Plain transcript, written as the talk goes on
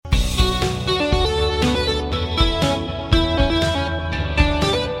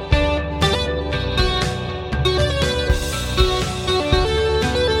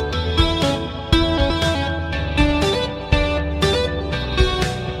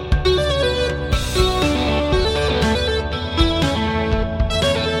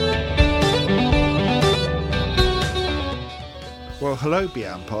Hello,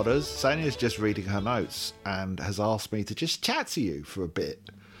 Beyond Podders. Sonia's just reading her notes and has asked me to just chat to you for a bit.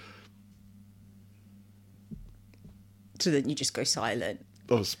 So then you just go silent.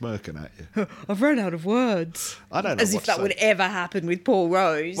 I was smirking at you. I've run out of words. I don't know. As if that would ever happen with Paul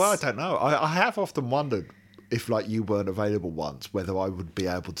Rose. Well, I don't know. I have often wondered if, like, you weren't available once, whether I would be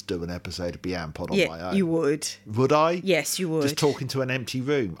able to do an episode of Beyond Pod on my own. You would. Would I? Yes, you would. Just talking to an empty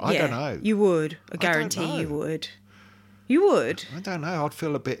room. I don't know. You would. I guarantee you would. You would. I don't know. I'd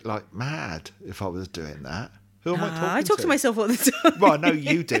feel a bit like mad if I was doing that. Who am I talking to? I talk to myself all the time. Well, no,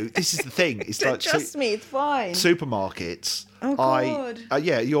 you do. This is the thing. It's Don't like trust me. It's fine. Supermarkets. Oh, God.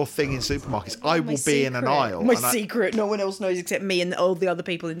 Your thing in supermarkets. I will be in an aisle. My secret. No one else knows except me and all the other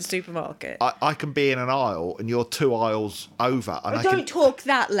people in the supermarket. I can be in an aisle and you're 2 aisles over. And Don't talk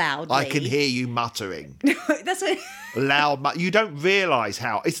that loudly. I can hear you muttering. That's what... Loud. You don't realise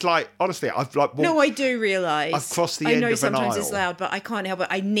how. It's like, honestly, I've like... No, I do realise. I've crossed the end of an aisle. I know sometimes it's loud, but I can't help it.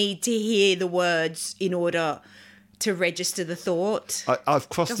 I need to hear the words in order to register the thought. I've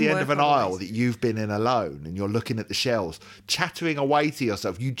crossed the end of an aisle that you've been in alone and you're looking at the shelves, chattering away to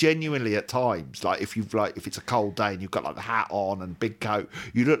yourself. You genuinely at times, like if it's a cold day and you've got like the hat on and big coat,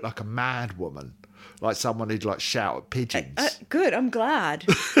 you look like a mad woman. Like someone who'd like shout at pigeons. Good, I'm glad.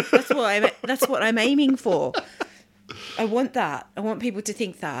 That's what I'm aiming for. I want that. I want people to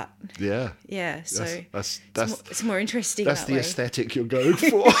think that. Yeah. Yeah. So it's more interesting. That's the aesthetic you're going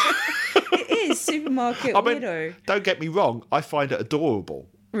for. It is supermarket weirdo. Don't get me wrong. I find it adorable.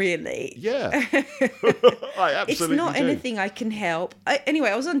 Really? Yeah. I absolutely It's not do. anything I can help. Anyway,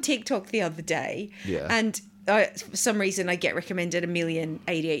 I was on TikTok the other day. Yeah. And for some reason, I get recommended a million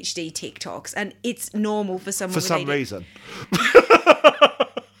ADHD TikToks, and it's normal for someone. For some reason.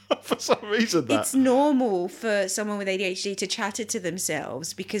 For some reason, it's normal for someone with ADHD to chatter to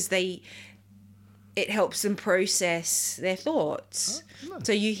themselves because it helps them process their thoughts. Oh, nice.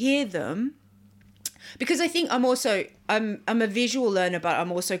 So you hear them. Because I think I'm a visual learner, but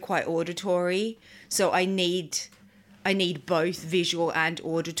I'm also quite auditory. So I need both visual and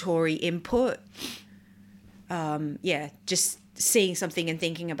auditory input. Just seeing something and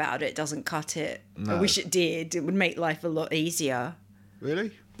thinking about it doesn't cut it. No. I wish it did. It would make life a lot easier.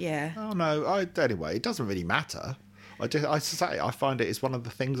 Really? Yeah. Oh no. Anyway, it doesn't really matter. I find it is one of the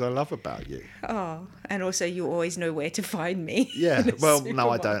things I love about you. Oh, and also you always know where to find me. Yeah, well,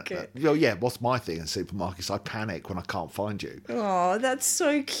 no, I don't. Well, yeah, what's my thing in supermarkets? I panic when I can't find you. Oh, that's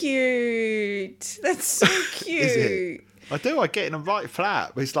so cute. That's so cute. Is it? I do. I get in a right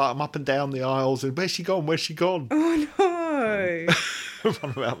flat. It's like I'm up and down the aisles and where's she gone? Where's she gone? Oh, no.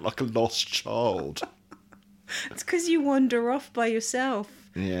 Run around like a lost child. It's because you wander off by yourself.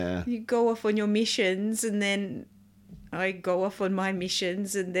 Yeah. You go off on your missions and then I go off on my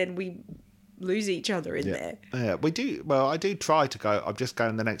missions and then we lose each other in there. Yeah, we do. Well, I do try to go. I'm just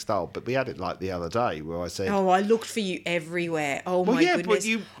going the next aisle, but we had it like the other day where I said... Oh, I looked for you everywhere. Oh, my goodness.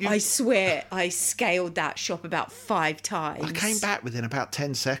 But I swear I scaled that shop about 5 times. I came back within about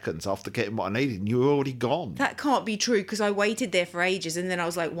 10 seconds after getting what I needed and you were already gone. That can't be true because I waited there for ages and then I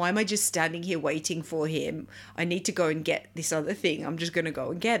was like, why am I just standing here waiting for him? I need to go and get this other thing. I'm just going to go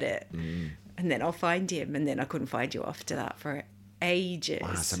and get it. And then I'll find him. And then I couldn't find you after that for ages.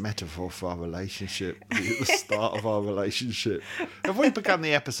 Wow, it's a metaphor for our relationship. The start of our relationship. Have we begun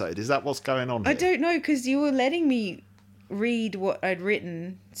the episode? Is that what's going on here? I don't know because you were letting me read what I'd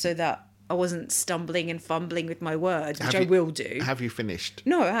written so that I wasn't stumbling and fumbling with my words, which I will do. Have you finished?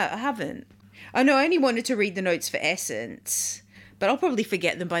 No, I haven't. I know I only wanted to read the notes for Essence, but I'll probably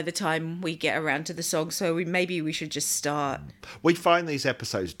forget them by the time we get around to the song, so maybe we should just start. We find these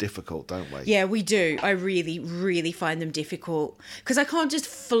episodes difficult, don't we? Yeah, we do. I really, really find them difficult because I can't just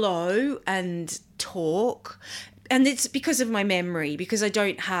flow and talk. And it's because of my memory, because I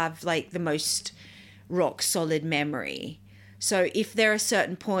don't have like the most rock solid memory. So if there are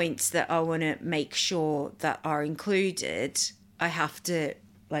certain points that I want to make sure that are included, I have to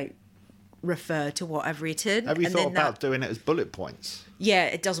like refer to what I've written. Have you thought about doing it as bullet points? Yeah,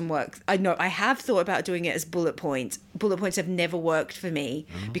 it doesn't work. I know I have thought about doing it as bullet points. Bullet points have never worked for me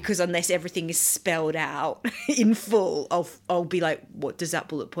because unless everything is spelled out in full, I'll be like, what does that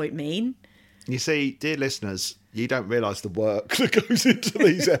bullet point mean? You see, dear listeners, you don't realise the work that goes into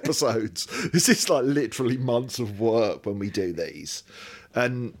these episodes. This is like literally months of work when we do these.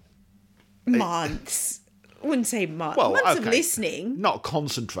 And months. I wouldn't say months. Well, months of listening. Not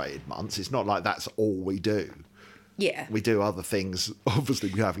concentrated months. It's not like that's all we do. Yeah. We do other things.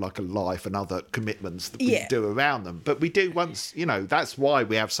 Obviously, we have like a life and other commitments that we do around them. But we do once, that's why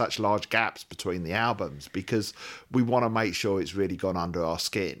we have such large gaps between the albums, because we want to make sure it's really gone under our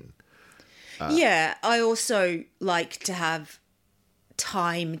skin. I also like to have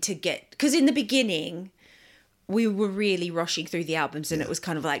time to get, because in the beginning we were really rushing through the albums and it was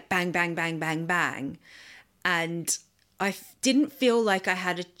kind of like bang, bang, bang, bang, bang. And I didn't feel like I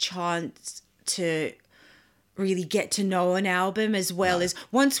had a chance to really get to know an album as well as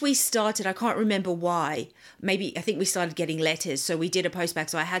once we started. I can't remember why. Maybe I think we started getting letters, so we did a postback.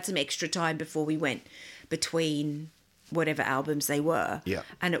 So I had some extra time before we went between whatever albums they were. Yeah.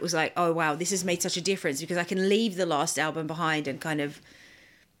 And it was like, oh wow, this has made such a difference because I can leave the last album behind and kind of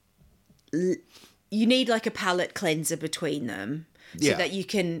you need like a palate cleanser between them so that you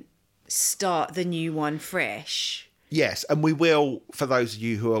can start the new one fresh. Yes, and we will, for those of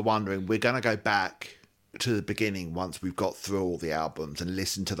you who are wondering, we're going to go back to the beginning once we've got through all the albums and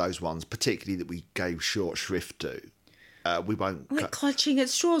listen to those ones, particularly that we gave short shrift to. We won't... Like Clutching at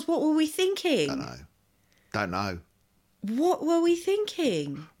Straws, what were we thinking? Don't know. What were we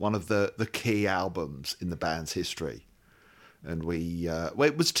thinking? One of the key albums in the band's history. And we... well,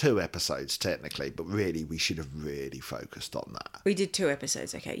 it was 2 episodes, technically, but really, we should have really focused on that. We did 2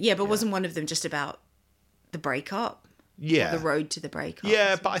 episodes, okay. Yeah, but wasn't one of them just about the breakup? Yeah. Or the road to the breakup?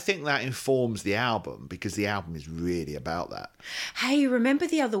 Yeah, but I think that informs the album, because the album is really about that. Hey, remember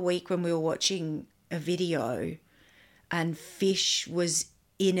the other week when we were watching a video and Fish was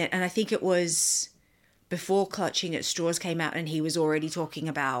in it, and I think it was before Clutching at Straws came out, and he was already talking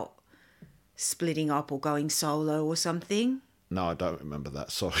about splitting up or going solo or something? No, I don't remember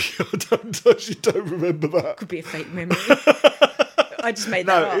that. Sorry. I don't remember that. Could be a fake memory. I just made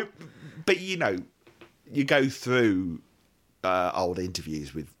that up. But, you know, you go through old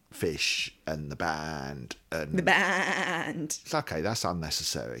interviews with Fish and the band. And the band. It's okay, that's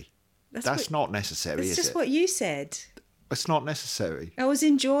unnecessary. That's not necessary, is it? That's just what you said. It's not necessary. I was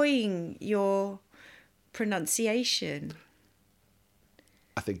enjoying your pronunciation.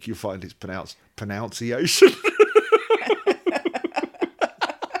 I think you'll find it's pronounced pronunciation.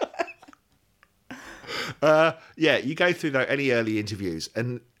 Yeah, you go through any early interviews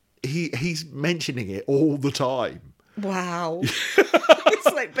and he's mentioning it all the time. Wow.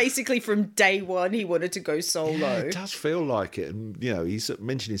 It's like basically from day one he wanted to go solo. Yeah, it does feel like it. And, you know, he's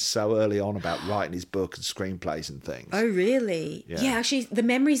mentioning so early on about writing his book and screenplays and things. Oh, really? Yeah, actually, the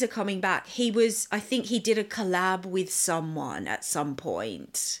memories are coming back. I think he did a collab with someone at some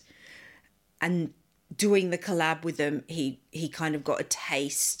point. And doing the collab with them, he kind of got a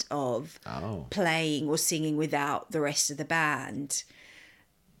taste of playing or singing without the rest of the band.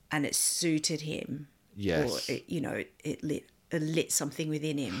 And it suited him. Yes. Or, it lit something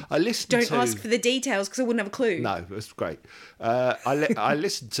within him. Don't ask for the details because I wouldn't have a clue. No, that's great. I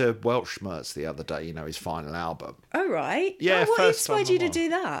listened to Weltschmerz the other day, his final album. Oh, right. Yeah, what first inspired time you to do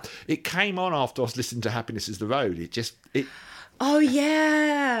that? It came on after I was listening to Happiness is the Road. Oh,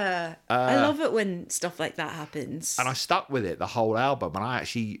 yeah. I love it when stuff like that happens. And I stuck with it the whole album. And I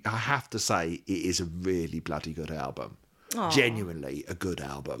have to say, it is a really bloody good album. Aww. Genuinely a good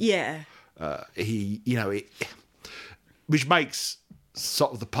album. Yeah. Which makes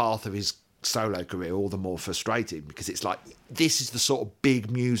sort of the path of his solo career all the more frustrating because it's like, this is the sort of big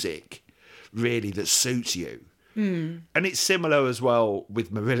music really that suits you. And it's similar as well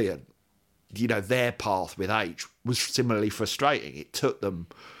with Marillion. Their path with H was similarly frustrating. It took them,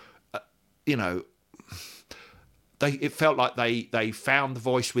 it felt like they found the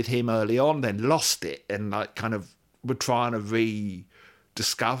voice with him early on, then lost it, and like kind of were trying to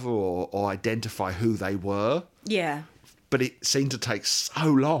rediscover or identify who they were. Yeah. But it seemed to take so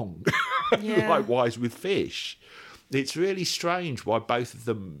long. Yeah. Likewise with Fish. It's really strange why both of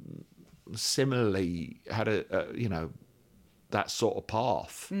them similarly had that sort of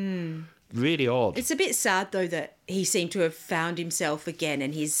path. Really odd. It's a bit sad, though, that he seemed to have found himself again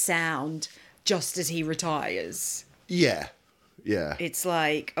and his sound just as he retires. Yeah. Yeah. It's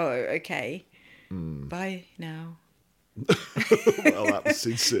like, oh, okay. Bye now. Well, that was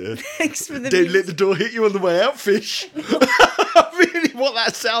sincere. Thanks for the Don't let the door hit you on the way out, Fish. Really what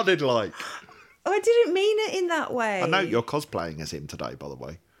that sounded like. Oh, I didn't mean it in that way. I know you're cosplaying as him today, by the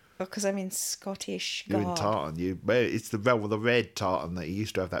way. Because I'm in Scottish garb. You're in tartan. It's the red tartan that he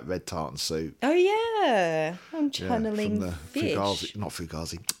used to have, that red tartan suit. Oh, yeah. I'm channeling from the Fish.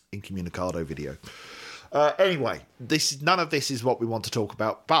 Fugazi, Incommunicado video. Anyway, none of this is what we want to talk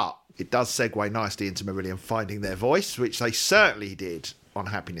about, but it does segue nicely into Marillion finding their voice, which they certainly did on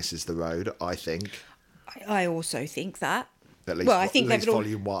Happiness is the Road, I think. I also think that. At least, I think at least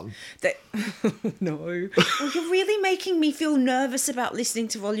volume 1. No. Well, you're really making me feel nervous about listening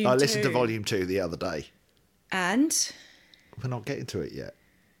to volume 2. I listened to volume 2 the other day. And? We're not getting to it yet.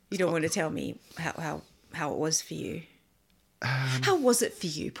 You don't want to tell me how it was for you? How was it for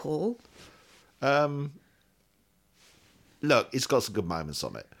you, Paul? look, it's got some good moments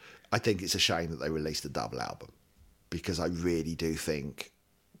on it. I think it's a shame that they released a double album because I really do think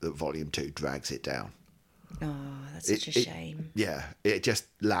that Volume 2 drags it down. Oh, that's such a shame. Yeah, it just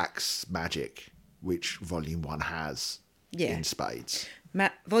lacks magic, which Volume 1 has in spades.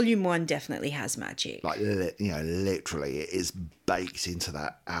 Volume 1 definitely has magic. Like, literally, it is baked into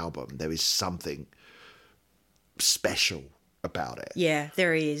that album. There is something special about it. Yeah,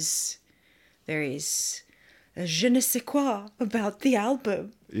 there is. There is a je ne sais quoi about the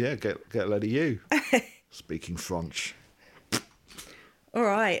album. Yeah, get a load of you. Speaking French. All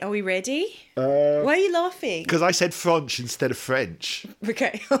right, are we ready? Why are you laughing? Because I said French instead of French.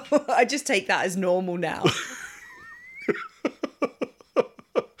 Okay, I just take that as normal now.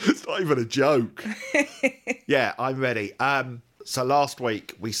 It's not even a joke. Yeah, I'm ready. So last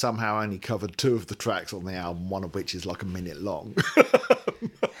week we somehow only covered 2 of the tracks on the album, one of which is like a minute long.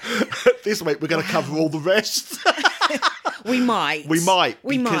 This week we're going to cover all the rest. We might.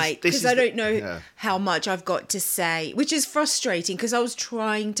 Because I don't know how much I've got to say, which is frustrating because I was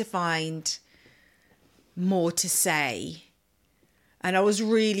trying to find more to say. And I was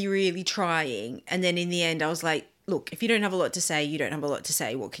really, really trying. And then in the end, I was like, look, if you don't have a lot to say, you don't have a lot to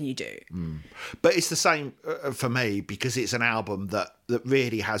say. What can you do? But it's the same for me because it's an album that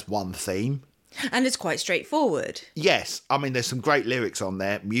really has one theme. And it's quite straightforward. Yes. I mean, there's some great lyrics on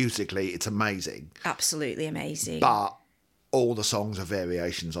there. Musically, it's amazing. Absolutely amazing. But all the songs are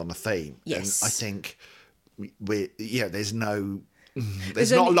variations on a theme. Yes. And I think there's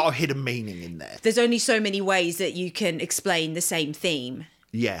not a lot of hidden meaning in there. There's only so many ways that you can explain the same theme.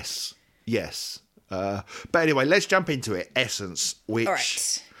 Yes. But anyway, let's jump into it. Essence, which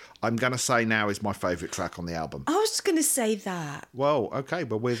right. I'm going to say now is my favourite track on the album. I was going to say that. Well, okay,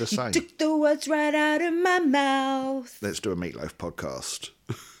 but we're the same. Took the words right out of my mouth. Let's do a Meatloaf podcast.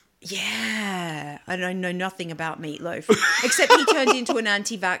 Yeah, I don't know nothing about Meatloaf, except he turned into an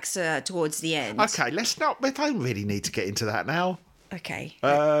anti-vaxxer towards the end. Okay, we don't really need to get into that now. Okay.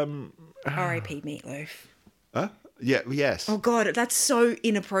 R.I.P. Meatloaf. Huh? Yeah, yes. Oh, God, that's so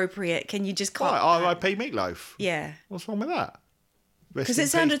inappropriate. Can you just cut that? R.I.P. Meatloaf? Yeah. What's wrong with that? Because it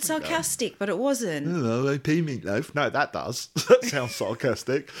sounded sarcastic, but it wasn't. R.I.P. Meatloaf. No, that does. That sounds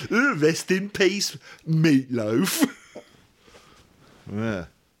sarcastic. Rest in peace, Meatloaf. Yeah.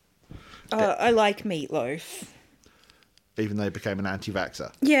 I like Meatloaf. Even though he became an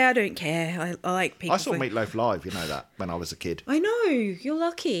anti-vaxxer. Yeah, I don't care. I like people. I saw Meatloaf live, you know that, when I was a kid. I know, you're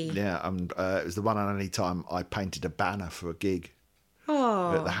lucky. Yeah, and it was the one and only time I painted a banner for a gig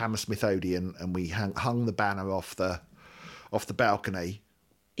at the Hammersmith Odeon, and we hung the banner off the balcony.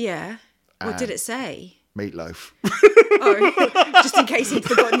 Yeah. What did it say? Meatloaf. Oh, just in case he'd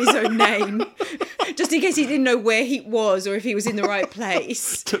forgotten his own name. Just in case he didn't know where he was or if he was in the right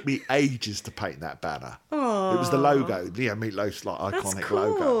place. It took me ages to paint that banner. Oh. It was the logo, Meatloaf's like iconic That's cool.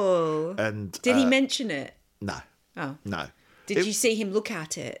 logo. And did he mention it? No. Oh. No. Did you see him look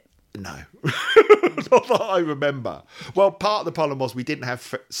at it? No. Not that I remember. Well, part of the problem was we didn't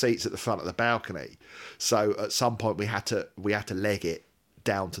have seats at the front of the balcony. So at some point we had to leg it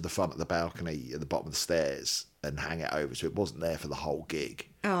down to the front of the balcony at the bottom of the stairs and hang it over, so it wasn't there for the whole gig.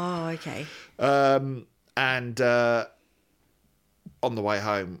 Oh, okay. And on the way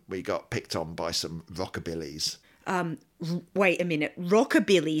home, we got picked on by some rockabillys. Wait a minute.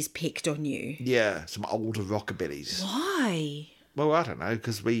 Rockabillys picked on you? Yeah, some older rockabillys. Why? Well, I don't know,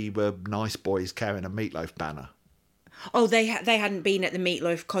 because we were nice boys carrying a Meatloaf banner. Oh, they hadn't been at the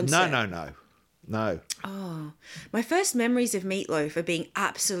Meatloaf concert? No. Oh, my first memories of Meatloaf are being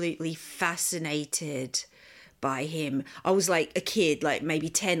absolutely fascinated by him. I was like a kid, like maybe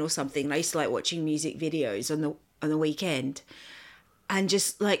 10 or something, and I used to like watching music videos on the weekend and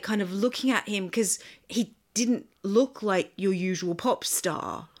just like kind of looking at him because he didn't look like your usual pop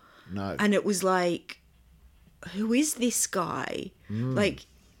star. No. And it was like, who is this guy? Like,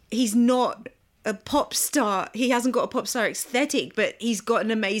 he's not a pop star. He hasn't got a pop star aesthetic, but he's got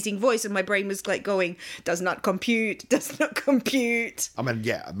an amazing voice. And my brain was like going, does not compute. I mean,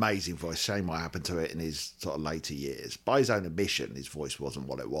 yeah, amazing voice. Shame what happened to it in his sort of later years. By his own admission, his voice wasn't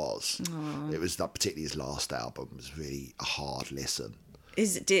what it was. Aww. It was not particularly his last album. It was really a hard listen.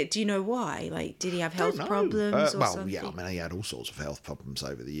 Do you know why? Like, did he have health problems or something? Yeah, I mean, he had all sorts of health problems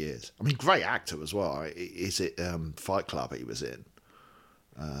over the years. I mean, great actor as well. Is it Fight Club he was in?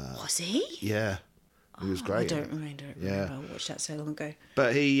 Was he? Yeah, he was great. I don't remember. I watched that so long ago.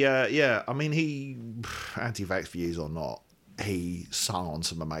 But he, I mean, anti-vax views or not, he sung on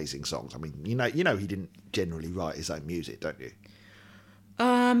some amazing songs. I mean, you know, he didn't generally write his own music, don't you?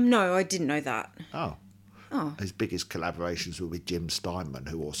 No, I didn't know that. Oh, His biggest collaborations were with Jim Steinman,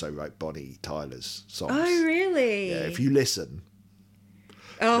 who also wrote Bonnie Tyler's songs. Oh, really? Yeah, if you listen...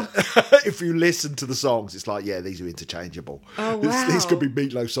 Oh, if you listen to the songs, it's like, yeah, these are interchangeable. Oh, wow. These could be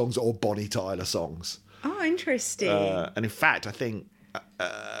Meatloaf songs or Bonnie Tyler songs. oh, interesting. And in fact, I think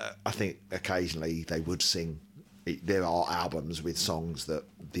occasionally they would sing. There are albums with songs that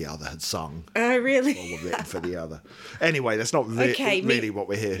the other had sung Oh, really? or were written for the other. Anyway, that's not Okay, really what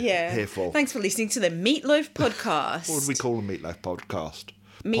we're here for. Thanks for listening to the Meatloaf podcast. What would we call a Meatloaf podcast?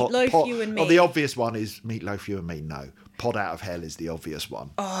 Meatloaf, You and Me. Oh, the obvious one is Meatloaf, You and Me. No, Pod Out of Hell is the obvious one.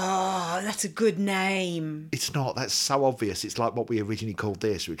 Oh, that's a good name. It's not. That's so obvious. It's like what we originally called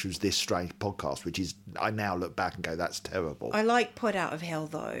this, which was This Strange Podcast, which is, I now look back and go, that's terrible. I like Pod Out of Hell,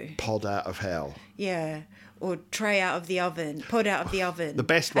 though. Pod Out of Hell. Yeah. Or Tray Out of the Oven. Pod Out of the Oven. The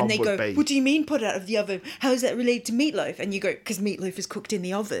best one and they would go, be... What do you mean Pod Out of the Oven? How is that related to meatloaf? And you go, because meatloaf is cooked in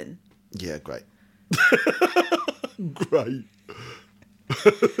the oven. Yeah, great. Great.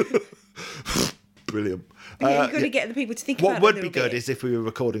 Brilliant. Yeah, you've got to get the people to think What about it. would a be little good bit. is if we were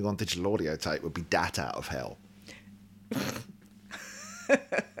recording on digital audio tape, would be Dat Out of Hell.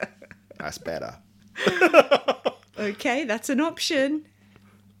 That's better. Okay, that's an option.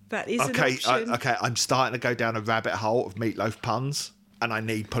 That is an option. Okay, I'm starting to go down a rabbit hole of Meatloaf puns, and I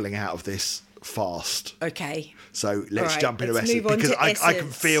need pulling out of this fast. Okay. So let's All right, jump into let's Essence, move on because to I can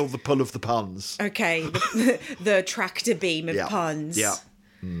Essence. feel the pull of the puns. Okay. The tractor beam of puns. Yeah.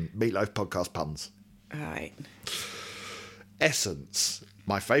 Meatloaf podcast puns. All right. Essence,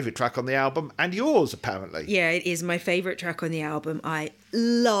 my favourite track on the album, and yours, apparently. Yeah, it is my favourite track on the album. I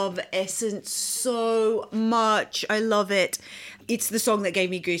love Essence so much. I love it. It's the song that gave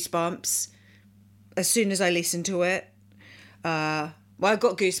me goosebumps as soon as I listened to it. Well, I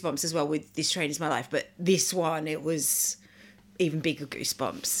got goosebumps as well with This Train Is My Life, but this one, it was even bigger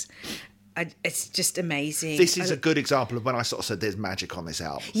goosebumps. It's just amazing. This is a good example of when I sort of said there's magic on this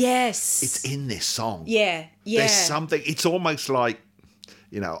album. Yes. It's in this song. Yeah. There's something, it's almost like,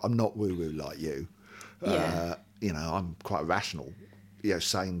 I'm not woo-woo like you. Yeah. I'm quite a rational,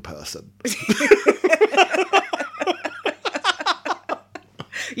 sane person.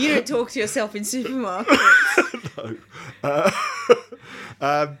 You don't talk to yourself in supermarkets.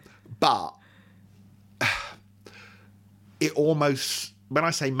 No. But it almost, when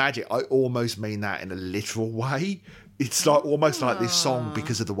I say magic, I almost mean that in a literal way. It's like almost like this song,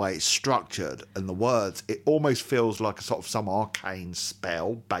 because of the way it's structured and the words, it almost feels like a sort of some arcane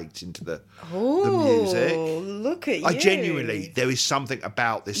spell baked into the music. Look at you. I genuinely, there is something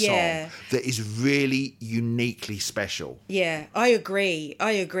about this Yeah. song that is really uniquely special. Yeah, I agree.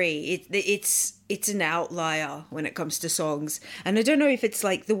 It's an outlier when it comes to songs. And I don't know if it's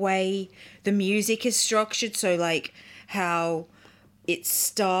like the way the music is structured, so like how it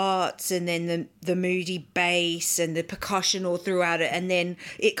starts and then the moody bass and the percussion all throughout it, and then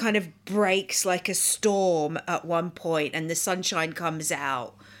it kind of breaks like a storm at one point and the sunshine comes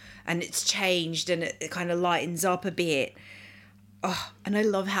out and it's changed and it kind of lightens up a bit. Oh, and I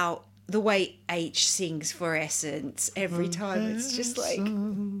love how the way H sings for Essence every time. It's just like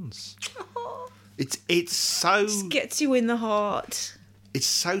It's so gets you in the heart. it's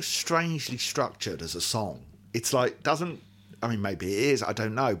so strangely structured as a song. It's like maybe it is, I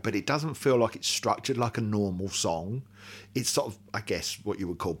don't know, but it doesn't feel like it's structured like a normal song. It's sort of, I guess, what you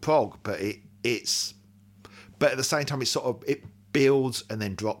would call prog, but but at the same time, it builds and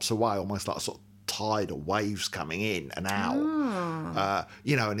then drops away, almost like a sort of tide or waves coming in and out.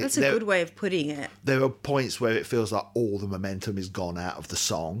 And That's a good way of putting it. there are points where it feels like all the momentum is gone out of the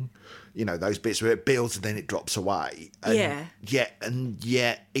song. Those bits where it builds and then it drops away. And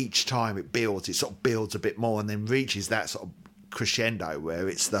yet each time it builds, it sort of builds a bit more and then reaches that sort of crescendo where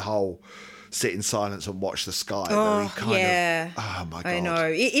it's the whole sit in silence and watch the sky. Oh my God. I know.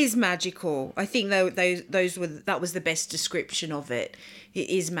 It is magical. I think that was the best description of it. It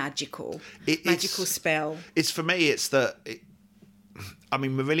is magical. Magical spell. It's for me, it's that,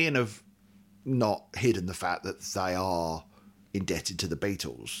 Marillion have not hidden the fact that they are indebted to the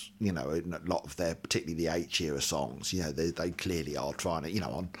Beatles, in a lot of their, particularly the H-era songs, they clearly are trying to,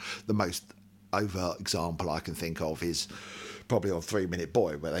 on the most overt example I can think of is probably on 3 Minute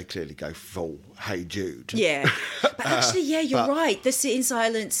Boy, where they clearly go full Hey Jude. Yeah. But actually, you're right. The sit in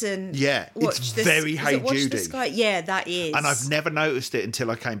silence and it's very Hey Jude. Yeah, that is. And I've never noticed it until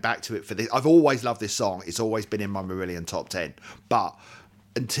I came back to it for this. I've always loved this song. It's always been in my Marillion top 10. But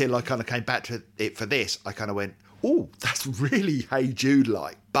until I kind of came back to it for this, I kind of went, oh, that's really Hey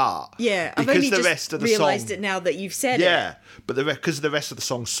Jude-like. But I've only the just rest of the realised song, it now that you've said it. Yeah, but because the rest of the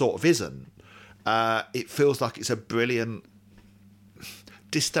song sort of isn't, it feels like it's a brilliant...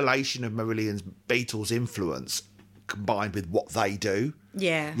 distillation of Marillion's Beatles influence combined with what they do.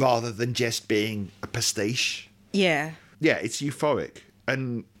 Yeah. Rather than just being a pastiche. Yeah. Yeah, it's euphoric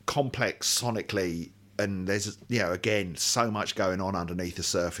and complex sonically. And there's, again, so much going on underneath the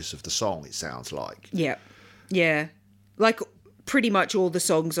surface of the song, it sounds like. Yeah. Yeah. Like pretty much all the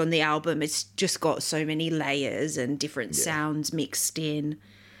songs on the album, it's just got so many layers and different sounds mixed in.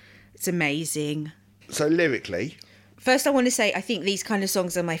 It's amazing. So lyrically... First, I want to say I think these kind of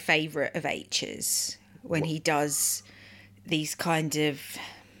songs are my favourite of H's, when he does these kind of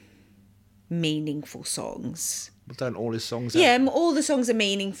meaningful songs. Don't all his songs... Yeah, all the songs are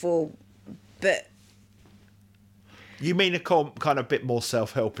meaningful, but... You mean a kind of bit more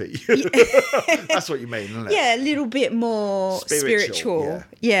self-helpy. That's what you mean, isn't it? Yeah, a little bit more spiritual.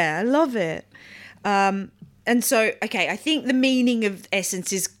 Yeah, I love it. And so, okay, I think the meaning of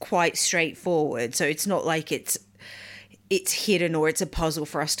Essence is quite straightforward. So it's not like it's hidden or it's a puzzle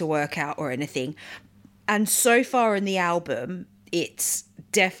for us to work out or anything. And so far in the album, it's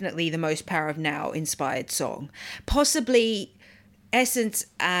definitely the most Power of Now inspired song. Possibly... Essence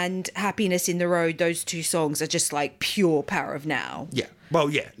and Happiness in the Road, those two songs are just like pure Power of Now. Yeah. Well,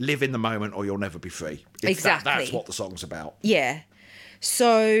 yeah. Live in the moment or you'll never be free. Exactly. That's what the song's about. Yeah.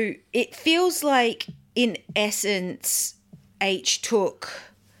 So it feels like, in essence, H took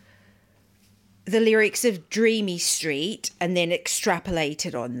the lyrics of Dreamy Street and then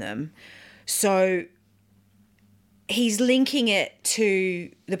extrapolated on them. So he's linking it to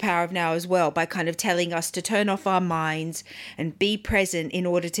the Power of Now as well by kind of telling us to turn off our minds and be present in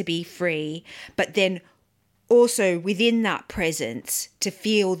order to be free, but then also within that presence to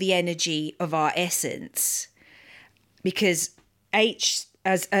feel the energy of our essence. Because H,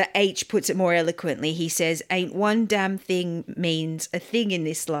 as H puts it more eloquently, he says, ain't one damn thing means a thing in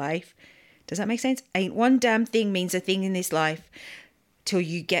this life. Does that make sense? Ain't one damn thing means a thing in this life till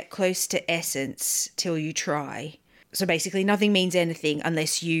you get close to essence, till you try. So basically nothing means anything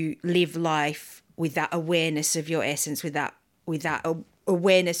unless you live life with that awareness of your essence, with that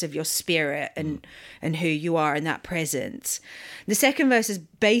awareness of your spirit and who you are in that presence. The second verse is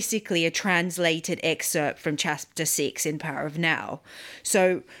basically a translated excerpt from chapter 6 in Power of Now.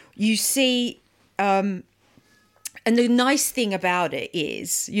 So you see, and the nice thing about it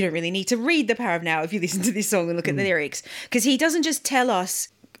is you don't really need to read the Power of Now if you listen to this song and look at the lyrics, because he doesn't just tell us,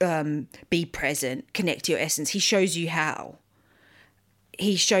 be present, connect to your essence. He shows you how.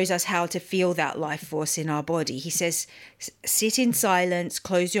 He shows us how to feel that life force in our body. He says, sit in silence,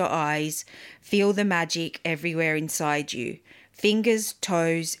 close your eyes, feel the magic everywhere inside you. Fingers,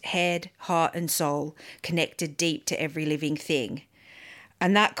 toes, head, heart and soul, connected deep to every living thing.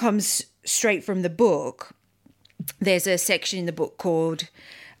 And that comes straight from the book. There's a section in the book called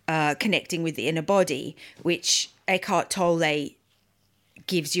Connecting with the Inner Body, which Eckhart Tolle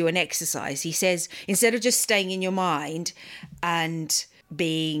gives you an exercise. He says, instead of just staying in your mind and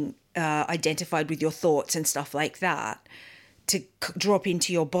being identified with your thoughts and stuff like that, to drop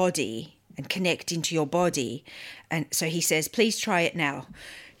into your body and connect into your body. And so he says, please try it now.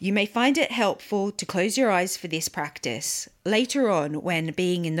 You may find it helpful to close your eyes for this practice. Later on, when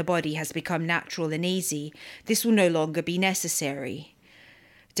being in the body has become natural and easy, this will no longer be necessary.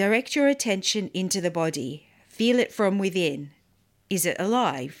 Direct your attention into the body. Feel it from within. Is it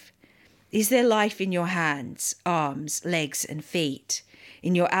alive? Is there life in your hands, arms, legs and feet?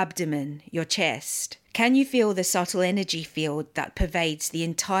 In your abdomen, your chest? Can you feel the subtle energy field that pervades the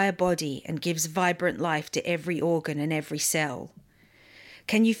entire body and gives vibrant life to every organ and every cell?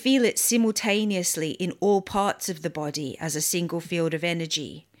 Can you feel it simultaneously in all parts of the body as a single field of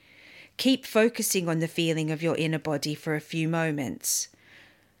energy? Keep focusing on the feeling of your inner body for a few moments.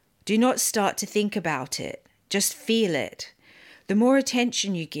 Do not start to think about it. Just feel it. The more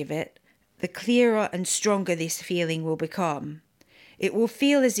attention you give it, the clearer and stronger this feeling will become. It will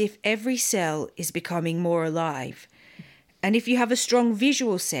feel as if every cell is becoming more alive. And if you have a strong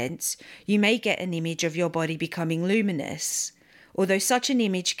visual sense, you may get an image of your body becoming luminous. Although such an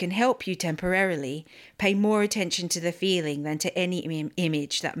image can help you temporarily, pay more attention to the feeling than to any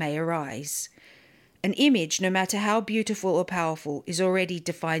image that may arise. An image, no matter how beautiful or powerful, is already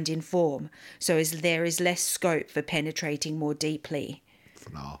defined in form, so as there is less scope for penetrating more deeply.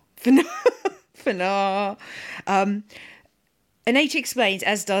 For now. And H explains,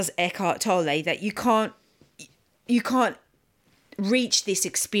 as does Eckhart Tolle, that you can't reach this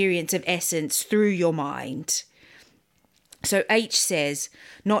experience of essence through your mind. So H says,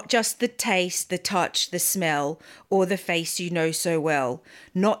 not just the taste, the touch, the smell, or the face you know so well,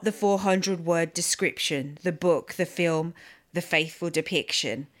 not the 400-word description, the book, the film, the faithful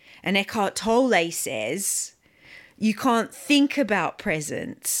depiction. And Eckhart Tolle says, You can't think about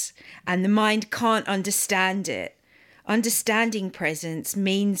presence, and the mind can't understand it. Understanding presence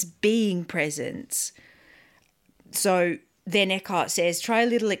means being present. So then Eckhart says, try a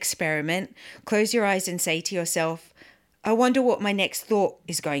little experiment. Close your eyes and say to yourself, I wonder what my next thought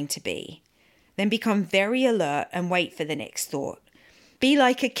is going to be. Then become very alert and wait for the next thought. Be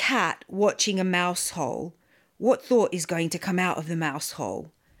like a cat watching a mouse hole. What thought is going to come out of the mouse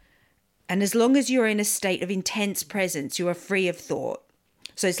hole? And as long as you're in a state of intense presence, you are free of thought.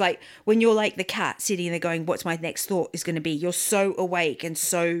 So it's like when you're like the cat sitting there going, what's my next thought is going to be? You're so awake and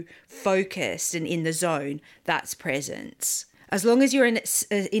so focused and in the zone. That's presence. As long as you're in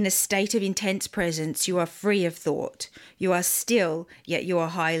a state of intense presence, you are free of thought. You are still, yet you are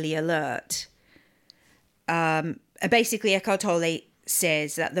highly alert. Basically, Eckhart Tolle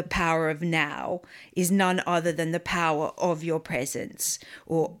says that the power of now is none other than the power of your presence,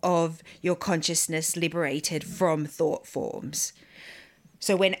 or of your consciousness liberated from thought forms.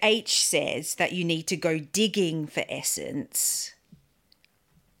 So when H says that you need to go digging for essence,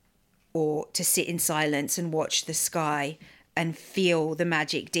 or to sit in silence and watch the sky and feel the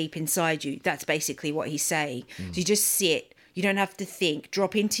magic deep inside you, that's basically what he's saying. So you just sit, you don't have to think,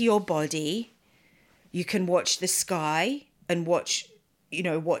 drop into your body. You can watch the sky and watch,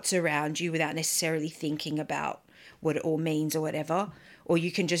 what's around you without necessarily thinking about what it all means or whatever. Or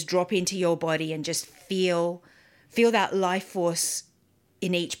you can just drop into your body and just feel that life force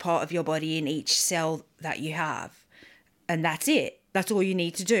in each part of your body, in each cell that you have. And that's it. That's all you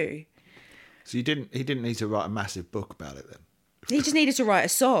need to do. So he didn't need to write a massive book about it then? He just needed to write a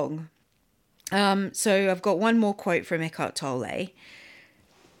song. So I've got one more quote from Eckhart Tolle.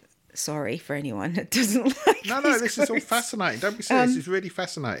 Sorry for anyone that doesn't like No, this is all fascinating. Don't be serious. It's really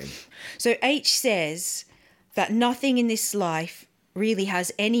fascinating. So H says that nothing in this life really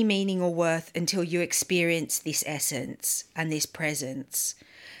has any meaning or worth until you experience this essence and this presence.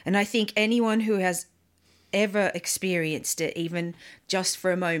 And I think anyone who has ever experienced it, even just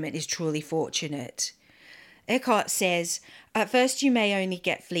for a moment, is truly fortunate. Eckhart says, at first you may only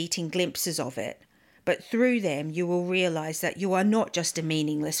get fleeting glimpses of it, but through them you will realize that you are not just a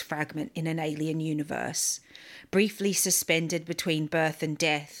meaningless fragment in an alien universe, briefly suspended between birth and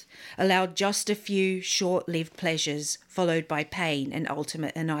death, allowed just a few short-lived pleasures followed by pain and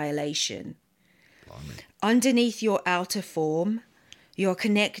ultimate annihilation. Blimey. Underneath your outer form, you're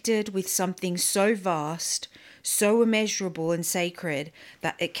connected with something so vast, so immeasurable and sacred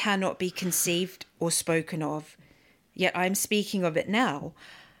that it cannot be conceived or spoken of. Yet I'm speaking of it now.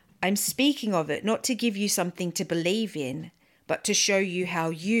 I'm speaking of it not to give you something to believe in, but to show you how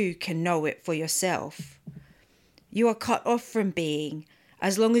you can know it for yourself. You are cut off from being,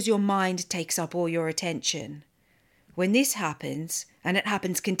 as long as your mind takes up all your attention. When this happens, and it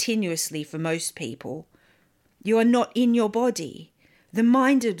happens continuously for most people, you are not in your body. The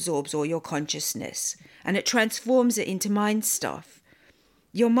mind absorbs all your consciousness, and it transforms it into mind stuff.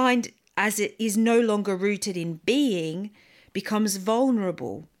 Your mind, as it is no longer rooted in being, becomes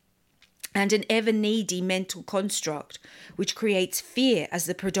vulnerable and an ever-needy mental construct which creates fear as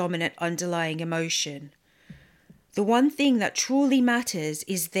the predominant underlying emotion. The one thing that truly matters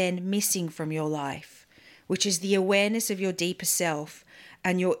is then missing from your life, which is the awareness of your deeper self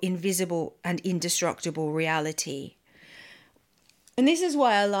and your invisible and indestructible reality. And this is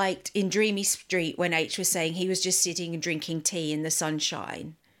why I liked in Dreamy Street when H was saying he was just sitting and drinking tea in the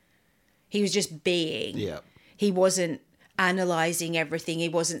sunshine. He was just being. Yeah. He wasn't analysing everything. He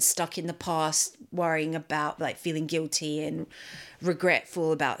wasn't stuck in the past worrying about feeling guilty and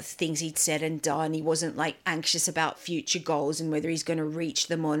regretful about things he'd said and done. He wasn't anxious about future goals and whether he's going to reach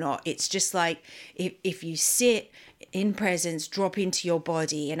them or not. It's just if you sit in presence, drop into your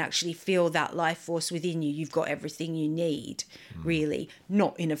body and actually feel that life force within you, you've got everything you need, really.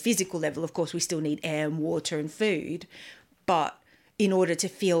 Not in a physical level. Of course, we still need air and water and food. But in order to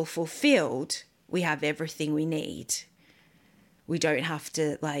feel fulfilled, we have everything we need. We don't have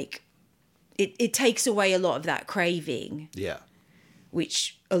to it takes away a lot of that craving. Yeah.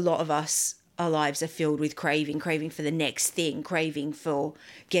 Which a lot of us, our lives are filled with craving for the next thing, craving for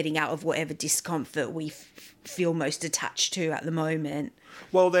getting out of whatever discomfort we feel most attached to at the moment.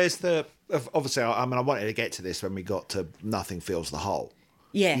 Well, there's obviously, I wanted to get to this when we got to Nothing Fills the Hole.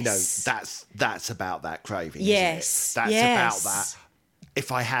 Yes. That's about that craving, yes. isn't it? That's about that.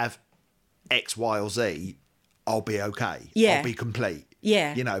 If I have X, Y, or Z, I'll be okay. Yeah. I'll be complete.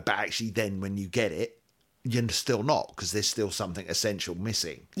 Yeah. But actually then when you get it, you're still not, because there's still something essential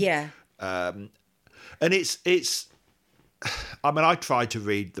missing. Yeah. And it's I tried to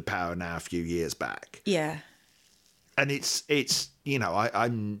read The Power Now a few years back. Yeah. And it's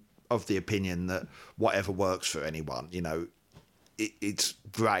of the opinion that whatever works for anyone, you know, it's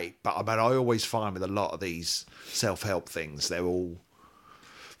great. But I mean, I always find with a lot of these self-help things, they're all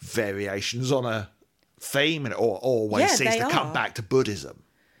variations on a theme, and it always seems to come back to Buddhism,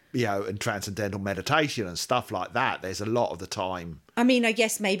 you know, and transcendental meditation and stuff like that. There's a lot of the time. I mean, I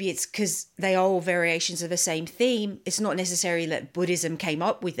guess maybe it's because they are all variations of the same theme. It's not necessarily that Buddhism came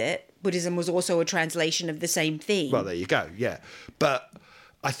up with it. Buddhism was also a translation of the same theme. Well, there you go. Yeah. But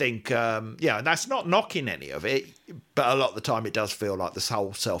I think, yeah, and that's not knocking any of it, but a lot of the time it does feel like this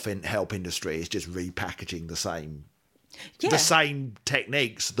whole self-help industry is just repackaging the same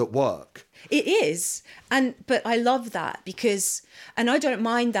techniques that work. It is. But I love that because, and I don't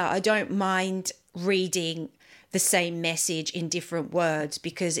mind that. I don't mind reading the same message in different words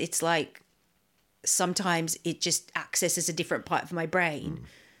because it's like sometimes it just accesses a different part of my brain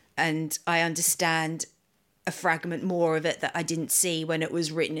and I understand a fragment more of it that I didn't see when it was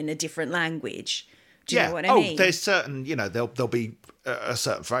written in a different language. Do you know what I mean? There's certain, you know, there'll be a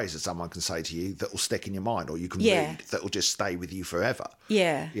certain phrase that someone can say to you that will stick in your mind, or you can read that will just stay with you forever.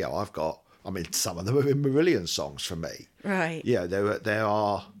 Yeah. Yeah, some of them are in Marillion songs for me. Right. Yeah, there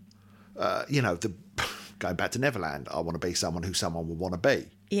are, you know, going back to Neverland, I want to be someone who someone would want to be.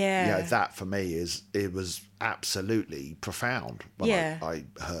 Yeah. You know, that for me it was absolutely profound when I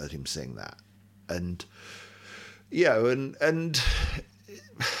heard him sing that. And, you know, and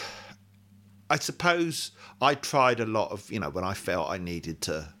I suppose I tried a lot of, you know, when I felt I needed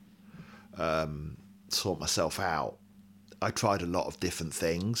to sort myself out, I tried a lot of different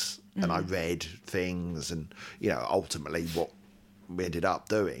things and I read things and, you know, ultimately what we ended up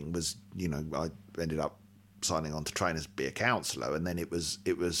doing was, you know, I ended up signing on to train as be a counsellor, and then it was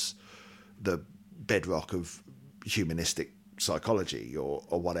the bedrock of humanistic psychology or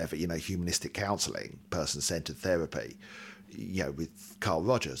whatever, you know, humanistic counselling, person-centred therapy, you know, with Carl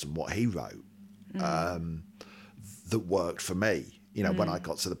Rogers and what he wrote that worked for me. You know, when I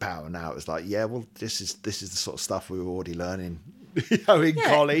got to the Power Now, it was like, yeah, well, this is the sort of stuff we were already learning, you know, in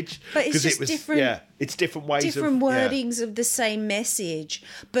college. But it's just different. It's different ways, different wordings of the same message.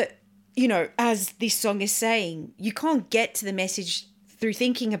 But you know, as this song is saying, you can't get to the message through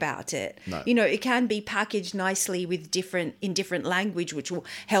thinking about it. No. You know, it can be packaged nicely with different language, which will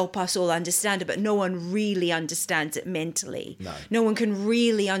help us all understand it, but no one really understands it mentally. No one can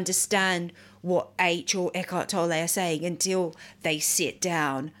really understand what H or Eckhart Tolle are saying until they sit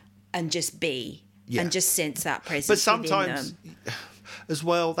down and just be and just sense that presence. But sometimes within them. As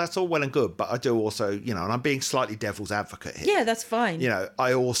well, that's all well and good, but I do also, you know, and I'm being slightly devil's advocate here. Yeah, that's fine. You know,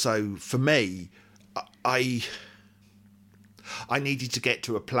 I also, for me, I needed to get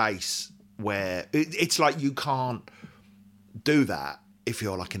to a place where it's like you can't do that if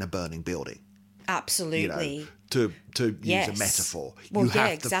you're like in a burning building. Absolutely. You know, to use a metaphor. Well, you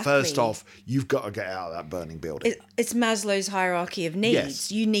have to, first off, you've got to get out of that burning building. It's Maslow's hierarchy of needs.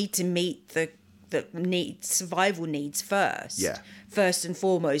 Yes. You need to meet the survival needs first. Yeah. First and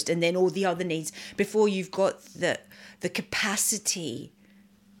foremost, and then all the other needs before you've got the capacity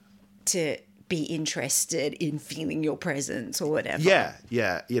to be interested in feeling your presence or whatever. Yeah,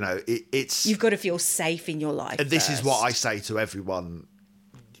 yeah. You know, it's... You've got to feel safe in your life. And this is what I say to everyone.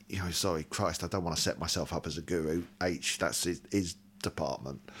 You know, sorry, Christ, I don't want to set myself up as a guru. That's his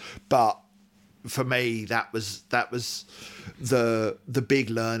department. But for me, that was the big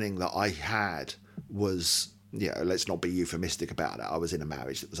learning that I had was, you know, let's not be euphemistic about it. I was in a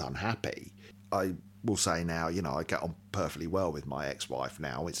marriage that was unhappy. I will say now, you know, I get on perfectly well with my ex-wife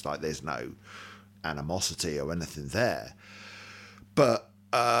now. It's like there's no animosity or anything there. But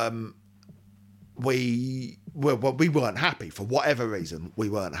we weren't happy for whatever reason. We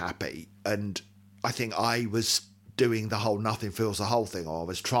weren't happy, and I think I was doing the whole nothing fills the whole thing, or I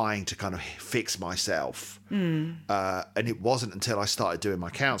was trying to kind of fix myself. And it wasn't until I started doing my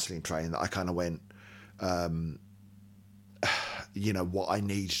counselling training that I kind of went, you know, what I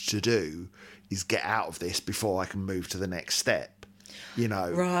need to do is get out of this before I can move to the next step, you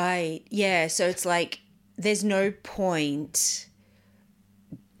know. Right. Yeah. So it's like there's no point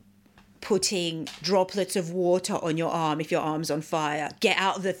putting droplets of water on your arm if your arm's on fire. Get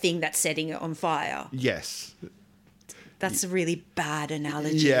out of the thing that's setting it on fire. Yes. That's a really bad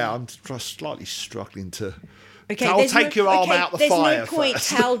analogy. Yeah, I'm slightly struggling to... Okay, I'll take your arm out the fire. There's no point first.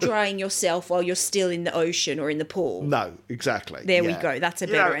 towel drying yourself while you're still in the ocean or in the pool. No, exactly. There we go. That's a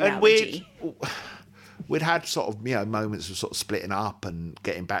better analogy. We'd had sort of, you know, moments of sort of splitting up and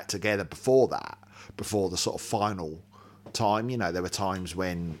getting back together before that, before the sort of final time. You know, there were times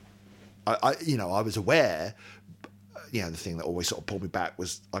when I was aware, you know, the thing that always sort of pulled me back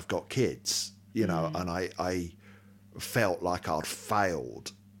was I've got kids, you know, and I felt like I'd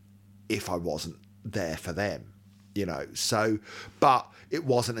failed if I wasn't there for them, you know. So, but it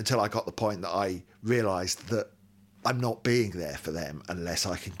wasn't until I got the point that I realised that I'm not being there for them unless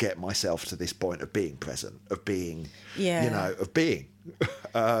I can get myself to this point of being present, of being, Yeah. you know, of being.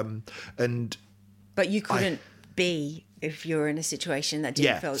 And But you couldn't be if you're in a situation that didn't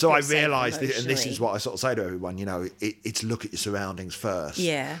yeah, feel so I feel safe realised, and this is emotionally. what I sort of say to everyone, you know, it's look at your surroundings first.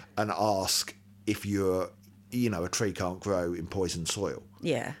 Yeah. And ask if you're, you know, a tree can't grow in poisoned soil.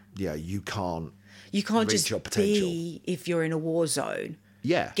 Yeah. Yeah, you can't. You can't Reach just your potential. be if you're in a war zone.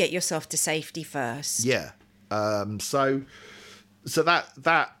 Yeah. Get yourself to safety first. Yeah. So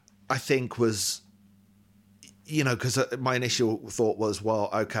that I think was, you know, because my initial thought was, well,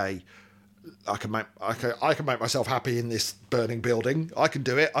 okay, I can make myself happy in this burning building. I can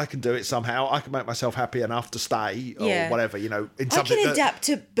do it. I can do it somehow. I can make myself happy enough to stay or Yeah. whatever, you know, in I something can that, adapt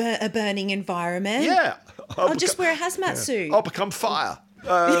to a burning environment. yeah. I'll just wear a hazmat suit. I'll become fire.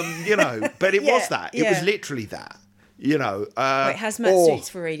 You know, but it Yeah, was that. It was yeah. literally that. You know, Wait, hazmat suits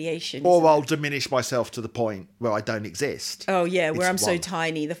for radiation. or isn't it? I'll diminish myself to the point where I don't exist. Oh yeah, where It's I'm so one.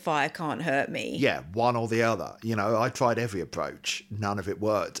 tiny the fire can't hurt me. Yeah, one or the other. You know, I tried every approach. None of it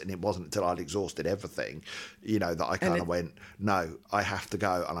worked. And it wasn't until I'd exhausted everything, you know, that I kind of went, no, I have to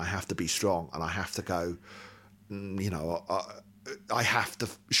go and I have to be strong and I have to go, you know, I have to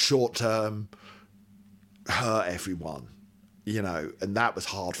short term hurt everyone, you know, and that was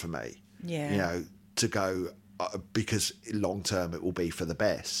hard for me. Yeah. You know, to go because long term it will be for the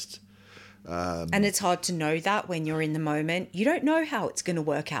best. And it's hard to know that when you're in the moment. You don't know how it's going to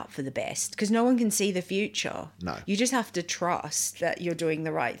work out for the best because no one can see the future. No. You just have to trust that you're doing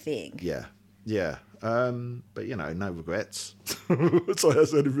the right thing. Yeah, yeah. But you know, no regrets. So I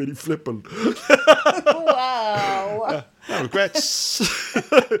sounded really flippant. Wow. No regrets.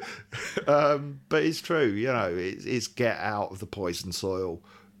 But it's true. You know, it's get out of the poison soil,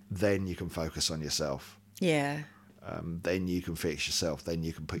 then you can focus on yourself. Yeah. Then you can fix yourself. Then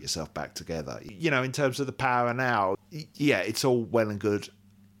you can put yourself back together. You know, in terms of the power now, yeah, it's all well and good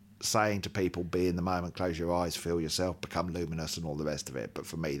saying to people, be in the moment, close your eyes, feel yourself, become luminous and all the rest of it. But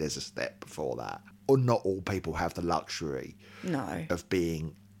for me, there's a step before that. Or not all people have the luxury No. of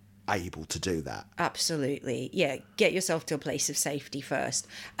being able to do that. Absolutely. Yeah. Get yourself to a place of safety first.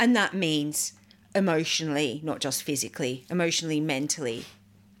 And that means emotionally, not just physically, emotionally, mentally,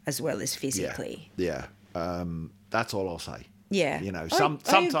 as well as physically. Yeah. That's all I'll say. Yeah. You know, I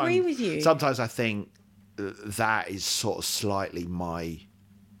sometimes agree with you. Sometimes I think that is sort of slightly my.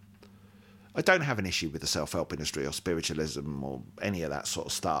 I don't have an issue with the self-help industry or spiritualism or any of that sort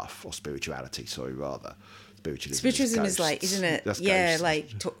of stuff, or spirituality. Sorry, rather. Spiritualism is like, isn't it? That's Yeah, ghosts. like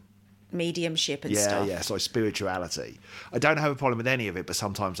mediumship and stuff. Yeah. So spirituality. I don't have a problem with any of it, but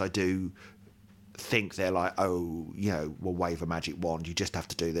sometimes I do think they're like, oh, you know, we'll wave a magic wand. You just have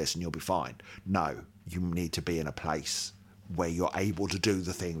to do this and you'll be fine. No, you need to be in a place where you're able to do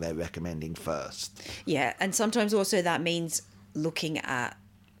the thing they're recommending first. Yeah, and sometimes also that means looking at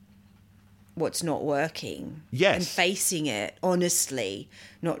what's not working. Yes. And facing it honestly,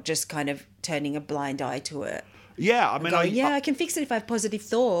 not just kind of turning a blind eye to it. Yeah, I mean, Going, I can fix it if I have positive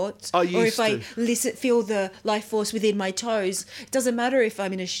thoughts. I or used if I to- feel the life force within my toes. It doesn't matter if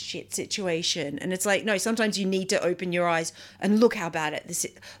I'm in a shit situation. And it's like, no, sometimes you need to open your eyes and look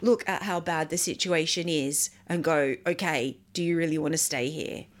at how bad the situation is and go, okay, do you really want to stay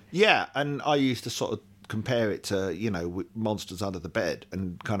here? Yeah, and I used to sort of compare it to, you know, monsters under the bed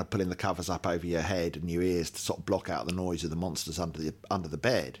and kind of pulling the covers up over your head and your ears to sort of block out the noise of the monsters under the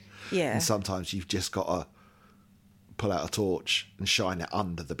bed. Yeah. And sometimes you've just got to pull out a torch and shine it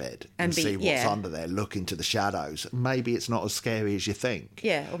under the bed and see what's under there, look into the shadows. Maybe it's not as scary as you think.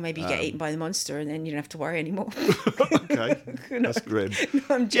 Yeah, or maybe you get eaten by the monster and then you don't have to worry anymore. Okay, that's grim.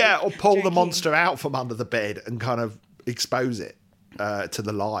 I'm Yeah, or pull the joking. monster out from under the bed and kind of expose it to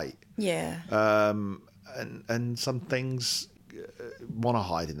the light. Yeah. And some things want to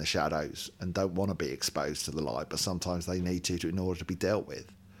hide in the shadows and don't want to be exposed to the light, but sometimes they need to in order to be dealt with.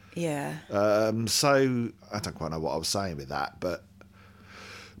 Yeah. So I don't quite know what I was saying with that, but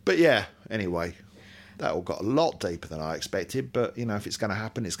yeah. Anyway, that all got a lot deeper than I expected. But you know, if it's going to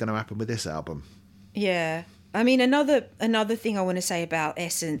happen, it's going to happen with this album. Yeah. I mean, another thing I want to say about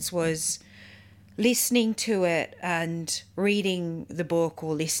Essence was listening to it and reading the book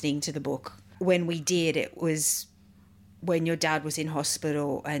or listening to the book. When we did, it was when your dad was in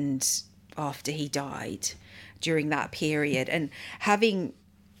hospital and after he died, during that period, and having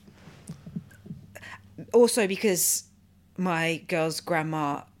also because my girl's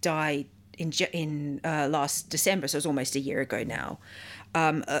grandma died in last December, so it was almost a year ago now.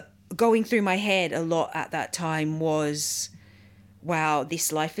 Going through my head a lot at that time was wow,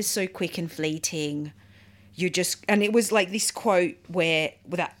 this life is so quick and fleeting. And it was like this quote where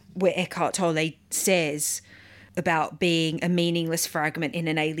Eckhart Tolle says about being a meaningless fragment in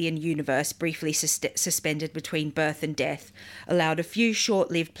an alien universe, briefly suspended between birth and death, allowed a few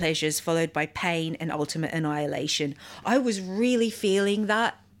short-lived pleasures followed by pain and ultimate annihilation. I was really feeling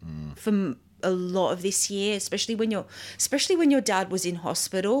that from a lot of this year, especially when your dad was in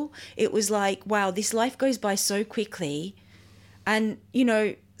hospital. It was like, wow, this life goes by so quickly. And, you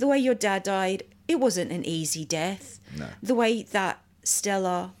know, the way your dad died, it wasn't an easy death. No. The way that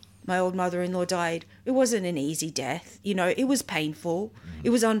Stella, my old mother-in-law, died, it wasn't an easy death. You know, it was painful. It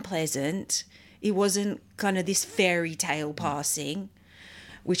was unpleasant. It wasn't kind of this fairy tale passing,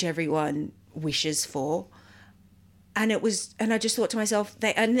 which everyone wishes for. And I just thought to myself,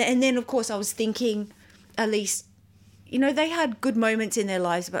 and then of course I was thinking, at least, you know, they had good moments in their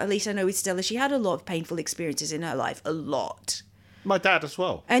lives, but at least I know with Stella, she had a lot of painful experiences in her life, a lot. My dad as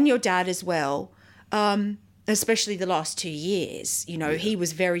well. And your dad as well, especially the last 2 years. You know, he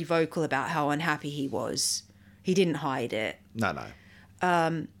was very vocal about how unhappy he was. He didn't hide it. No.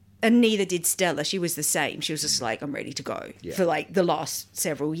 And neither did Stella. She was the same. She was just like, I'm ready to go for like the last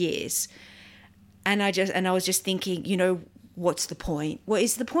several years. And I was just thinking, you know, what's the point? What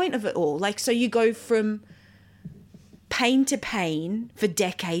is the point of it all? Like, so you go from pain to pain for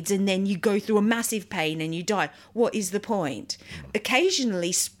decades, and then you go through a massive pain and you die. What is the point?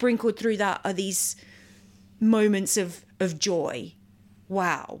 Occasionally sprinkled through that are these moments of joy.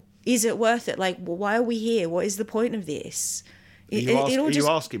 Wow. Is it worth it? Like, well, why are we here? What is the point of this? Are you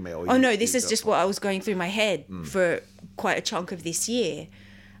asking me? Oh, no, this is just what I was going through my head for quite a chunk of this year.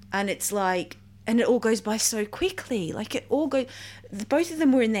 And it's like, and it all goes by so quickly. Like, both of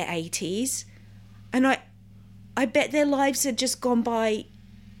them were in their 80s. And I bet their lives had just gone by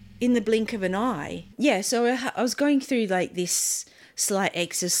in the blink of an eye. Yeah, so I was going through like this slight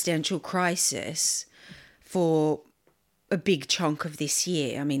existential crisis for a big chunk of this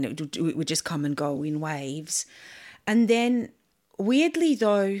year. I mean, it would just come and go in waves. And then, weirdly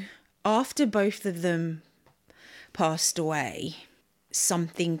though, after both of them passed away,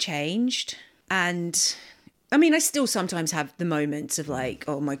 something changed. And I mean, I still sometimes have the moments of like,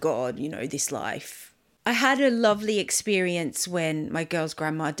 oh my God, you know, this life. I had a lovely experience when my girl's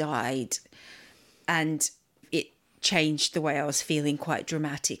grandma died, and it changed the way I was feeling quite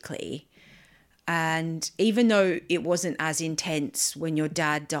dramatically. And even though it wasn't as intense when your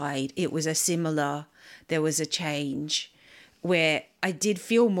dad died, there was a change where I did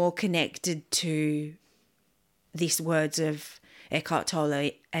feel more connected to these words of Eckhart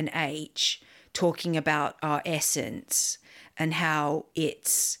Tolle and H, talking about our essence and how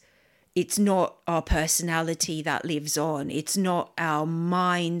it's not our personality that lives on. It's not our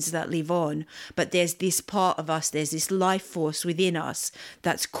minds that live on, but there's this part of us, there's this life force within us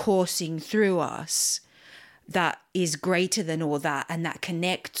that's coursing through us that is greater than all that, and that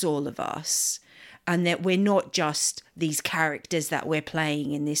connects all of us, and that we're not just these characters that we're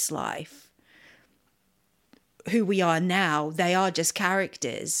playing in this life. Who we are now, they are just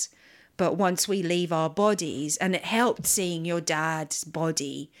characters. But once we leave our bodies, and it helped seeing your dad's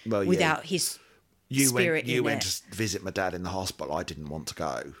body without his spirit in it. You went to visit my dad in the hospital. I didn't want to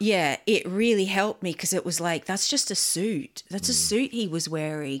go. Yeah, it really helped me, because it was like, that's just a suit. That's a suit he was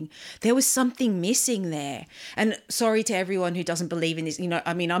wearing. There was something missing there. And sorry to everyone who doesn't believe in this. You know,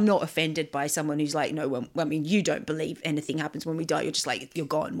 I mean, I'm not offended by someone who's like, no, I mean, you don't believe anything happens when we die. You're just like, you're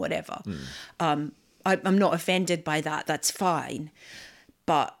gone, whatever. I'm not offended by that. That's fine.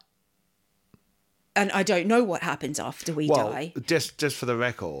 And I don't know what happens after we die. Just for the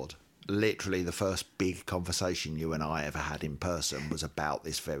record, literally the first big conversation you and I ever had in person was about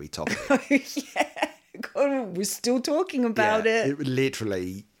this very topic. Yeah, God, we're still talking about it.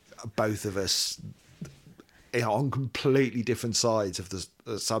 Literally, both of us, you know, on completely different sides of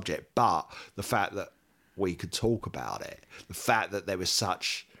the subject, but the fact that we could talk about it, the fact that there was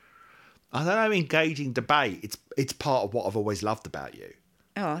such, I don't know, engaging debate, it's part of what I've always loved about you.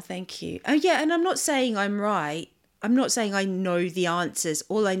 Oh, thank you. Oh, yeah, and I'm not saying I'm right. I'm not saying I know the answers.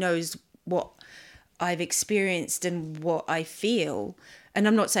 All I know is what I've experienced and what I feel. And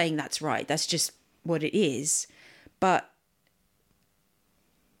I'm not saying that's right. That's just what it is. But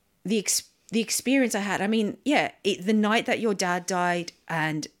the experience I had, I mean, yeah, the night that your dad died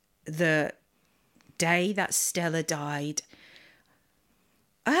and the day that Stella died,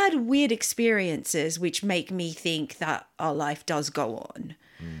 I had weird experiences which make me think that our life does go on.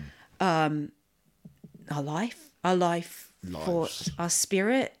 Our life for our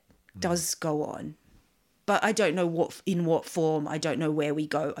spirit does go on. But I don't know in what form. I don't know where we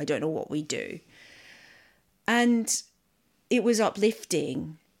go. I don't know what we do. And it was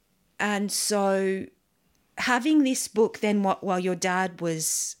uplifting. And so having this book then while your dad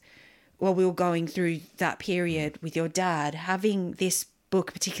was, while we were going through that period with your dad, having this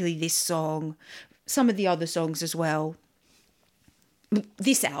book, particularly this song, some of the other songs as well,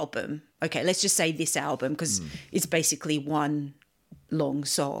 this album, okay, let's just say this album, because it's basically one long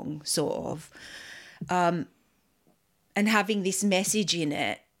song, sort of. And having this message in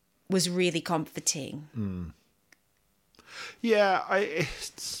it was really comforting. Yeah,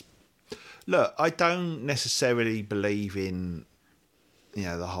 look, I don't necessarily believe in,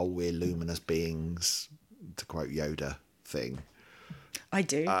 the whole we're luminous beings, to quote Yoda, thing. I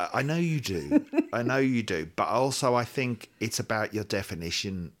do. I know you do. I know you do. But also I think it's about your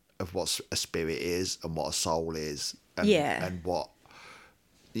definition of what a spirit is and what a soul is. And, and what,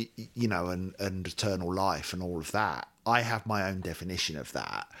 and eternal life and all of that. I have my own definition of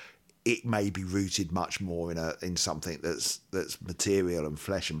that. It may be rooted much more in something that's material and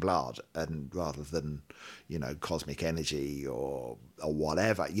flesh and blood, and rather than, cosmic energy or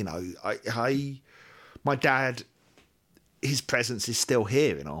whatever. My dad, his presence is still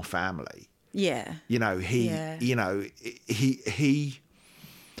here in our family. Yeah. And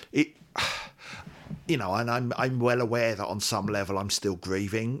I'm well aware that on some level I'm still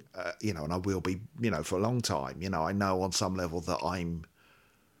grieving, and I will be, for a long time. I know on some level that I'm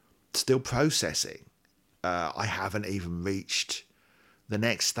still processing. I haven't even reached the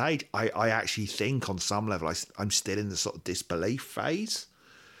next stage. I actually think on some level I'm still in the sort of disbelief phase,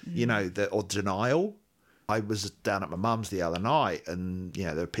 or denial. I was down at my mum's the other night, and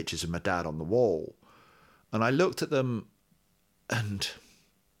there were pictures of my dad on the wall, and I looked at them, and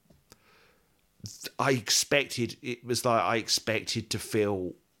I expected to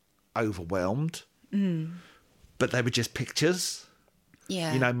feel overwhelmed, but they were just pictures.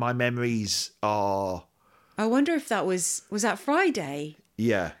 Yeah. My memories are. I wonder if that was that Friday.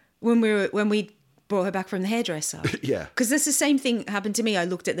 Yeah. When we brought her back from the hairdresser. Yeah. Because that's the same thing happened to me. I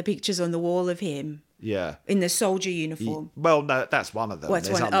looked at the pictures on the wall of him. Yeah. In the soldier uniform. Well, no, that's one of them. What's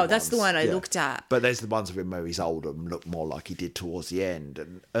one? Oh, that's the one I looked at. But there's the ones of him where he's older and look more like he did towards the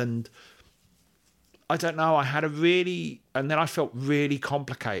end, and I don't know. And then I felt really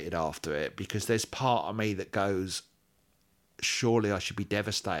complicated after it, because there's part of me that goes, surely I should be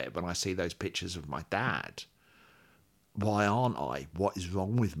devastated when I see those pictures of my dad. Why aren't I? What is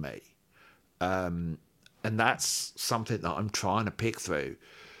wrong with me? And that's something that I'm trying to pick through.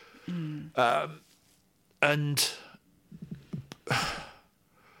 And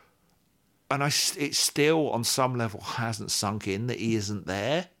it still on some level hasn't sunk in that he isn't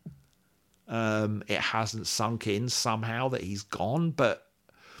there. It hasn't sunk in somehow that he's gone, but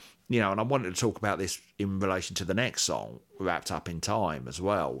and I wanted to talk about this in relation to the next song, Wrapped Up in Time, as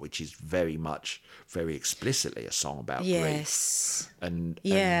well, which is very explicitly a song about grief and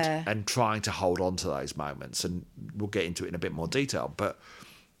trying to hold on to those moments, and we'll get into it in a bit more detail. But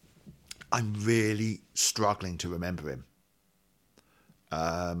I'm really struggling to remember him,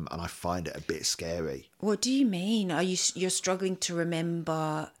 and I find it a bit scary. What do you mean? You're struggling to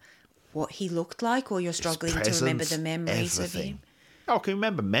remember what he looked like, or you're struggling to remember the memories of him? I can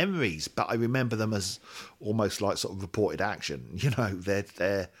remember memories, but I remember them as almost like sort of reported action.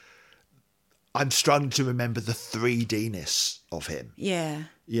 They're. I'm struggling to remember the 3D-ness of him. Yeah.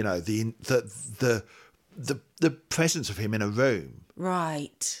 The presence of him in a room.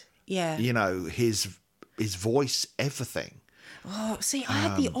 Right. Yeah. His voice, everything. Oh, see, I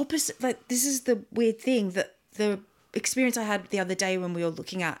had the opposite. Like, this is the weird thing, that the experience I had the other day when we were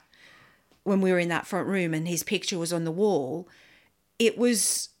in that front room and his picture was on the wall. It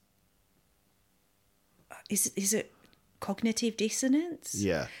was. Is it cognitive dissonance?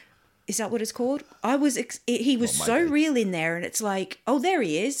 Yeah. Is that what it's called? He was so real in there, and it's like, oh, there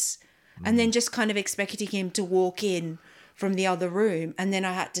he is, and then just kind of expecting him to walk in from the other room, and then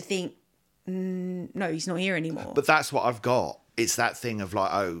I had to think, no, he's not here anymore. But that's what I've got. It's that thing of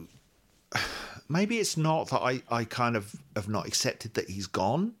like, oh, maybe it's not that I kind of have not accepted that he's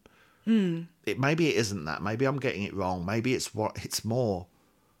gone. Maybe it isn't that. Maybe I'm getting it wrong. Maybe it's more.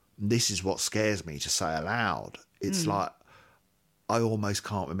 This is what scares me to say aloud. It's like I almost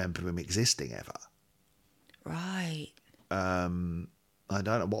can't remember him existing ever. Right. I don't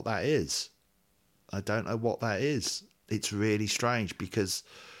know what that is. It's really strange, because,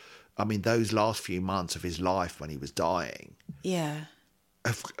 I mean, those last few months of his life when he was dying. Yeah.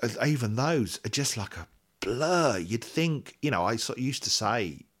 Even those are just like a blur. You'd think, I sort of used to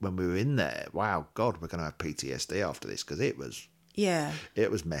say when we were in there, wow, God, we're going to have PTSD after this, because it was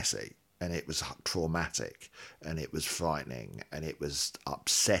messy, and it was traumatic, and it was frightening, and it was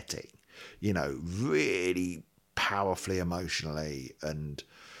upsetting, really powerfully emotionally, and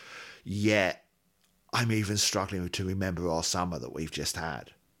yet I'm even struggling to remember our summer that we've just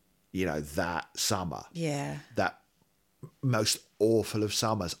had. You know, that summer. Yeah. That most awful of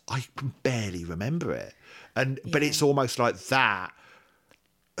summers. I can barely remember it. But it's almost like that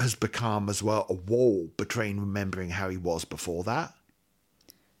has become as well a wall between remembering how he was before that.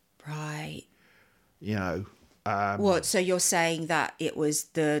 Right. You know. What? So you're saying that it was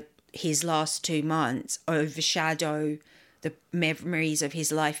his last 2 months overshadow the memories of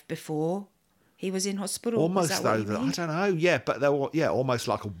his life before he was in hospital? Almost though, that, I don't know. Yeah, but they were, almost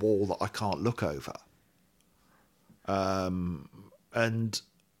like a wall that I can't look over. And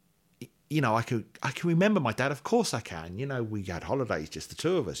you know, I can remember my dad. Of course, I can. You know, we had holidays, just the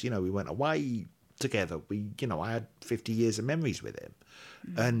two of us. You know, we went away together. I had 50 years of memories with him,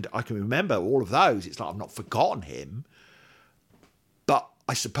 and I can remember all of those. It's like I've not forgotten him, but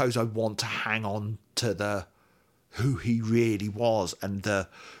I suppose I want to hang on to who he really was and the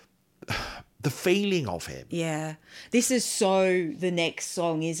feeling of him. Yeah. This is so the next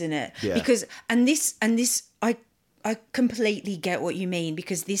song, isn't it? Yeah. Because this I completely get what you mean,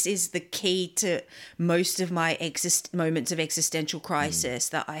 because this is the key to most of my moments of existential crisis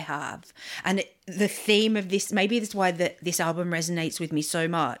that I have. And the theme of this, maybe that's why this album resonates with me so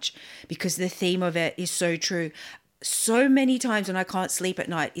much, because the theme of it is so true. So many times when I can't sleep at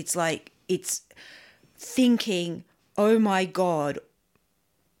night, it's like, it's thinking, oh my God,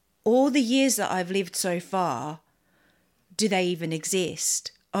 all the years that I've lived so far, do they even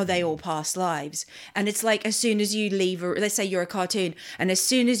exist? Are they all past lives? And it's like, as soon as you leave, let's say you're a cartoon, and as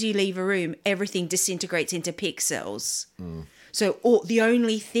soon as you leave a room, everything disintegrates into pixels. So the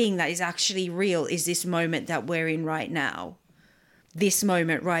only thing that is actually real is this moment that we're in right now. This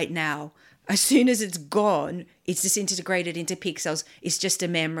moment right now. As soon as it's gone, it's disintegrated into pixels. It's just a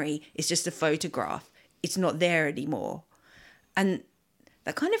memory. It's just a photograph. It's not there anymore. And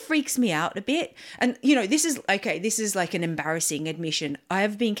that kind of freaks me out a bit. And, you know, this is like an embarrassing admission. I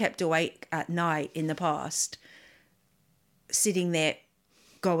have been kept awake at night in the past, sitting there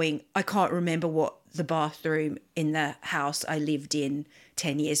going, I can't remember what the bathroom in the house I lived in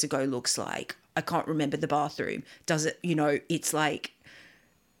 10 years ago looks like. I can't remember the bathroom. Does it, you know, it's like,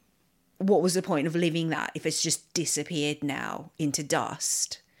 what was the point of living that if it's just disappeared now into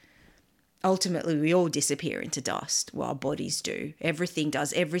dust? Ultimately, we all disappear into dust. Well, our bodies do. Everything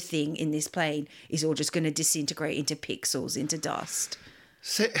does. Everything in this plane is all just going to disintegrate into pixels, into dust.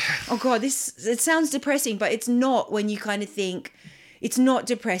 Oh, God, it sounds depressing, but it's not when you kind of think, it's not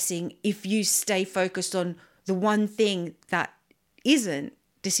depressing if you stay focused on the one thing that isn't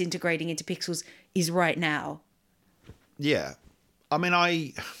disintegrating into pixels is right now. Yeah. I mean,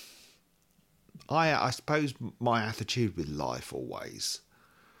 I suppose my attitude with life always,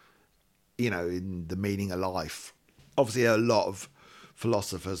 you know, in the meaning of life, obviously a lot of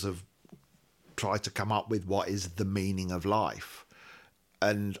philosophers have tried to come up with what is the meaning of life.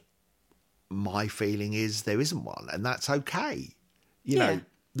 And my feeling is there isn't one, and that's okay. You know,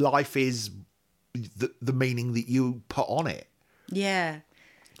 life is the meaning that you put on it. Yeah.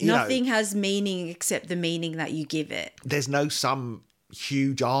 Nothing has meaning except the meaning that you give it. There's no some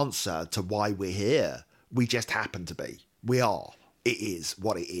huge answer to why we're here. We just happen to be. We are. It is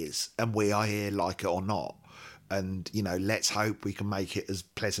what it is, and we are here like it or not. And, you know, let's hope we can make it as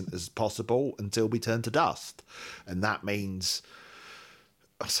pleasant as possible until we turn to dust. And that means,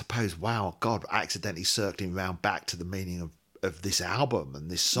 I suppose, wow, God, accidentally circling round back to the meaning of this album and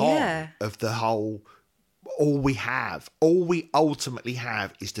this song, of the whole, all we ultimately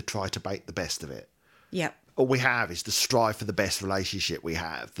have is to try to make the best of it. Yep. All we have is to strive for the best relationship we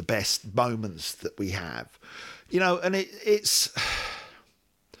have, the best moments that we have. You know, and it's...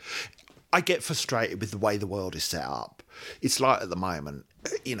 I get frustrated with the way the world is set up. It's like at the moment,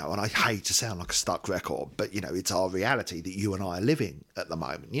 you know, and I hate to sound like a stuck record, but, you know, it's our reality that you and I are living at the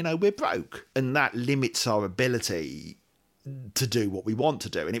moment. You know, we're broke, and that limits our ability to do what we want to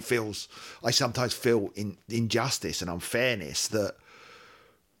do. And I sometimes feel injustice and unfairness that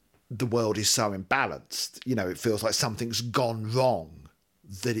the world is so imbalanced. You know, it feels like something's gone wrong,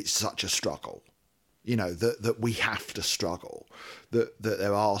 that it's such a struggle. You know, that we have to struggle, that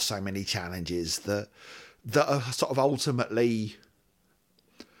there are so many challenges that are sort of ultimately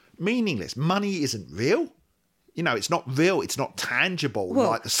meaningless. Money isn't real. You know, it's not real. It's not tangible,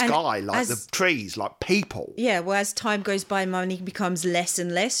 like the sky, like the trees, like people. Yeah, well, as time goes by, money becomes less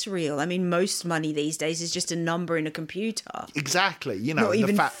and less real. I mean, most money these days is just a number in a computer. Exactly. You know, not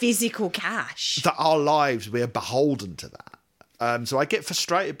even physical cash. That our lives, we're beholden to that. So I get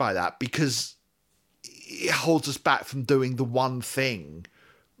frustrated by that, because it holds us back from doing the one thing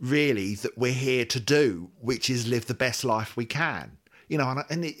really that we're here to do, which is live the best life we can. You know,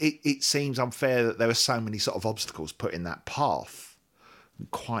 and it seems unfair that there are so many sort of obstacles put in that path. I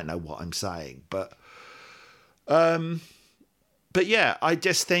don't quite know what I'm saying, but yeah, I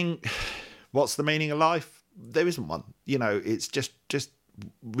just think, what's the meaning of life? There isn't one. You know, it's just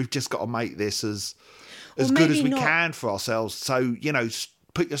we've just got to make this as good as we can for ourselves. So, you know,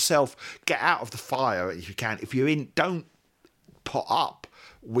 put yourself, get out of the fire if you can. If you're in, don't put up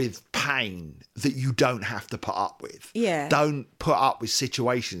with pain that you don't have to put up with. Yeah. Don't put up with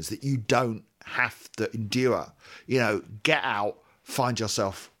situations that you don't have to endure. You know, get out, find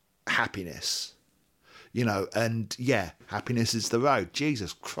yourself happiness. You know, and yeah, happiness is the road.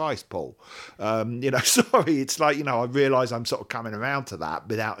 Jesus Christ, Paul. You know, sorry, it's like, you know, I realise I'm sort of coming around to that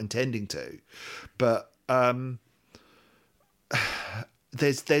without intending to. But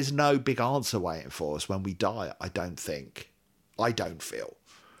there's no big answer waiting for us when we die, I don't think. I don't feel.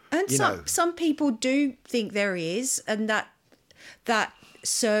 And some people do think there is, and that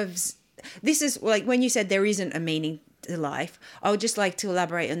serves. This is like when you said there isn't a meaning to life. I would just like to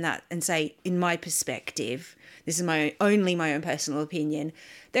elaborate on that and say, in my perspective, this is only my own personal opinion.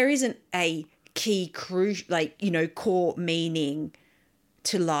 There isn't a key, core meaning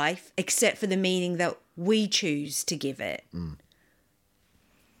to life, except for the meaning that we choose to give it. Mm.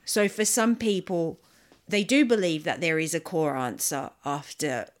 So for some people, they do believe that there is a core answer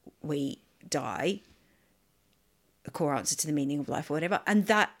after we die, a core answer to the meaning of life or whatever, and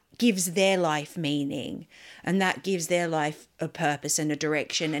that gives their life meaning, and that gives their life a purpose and a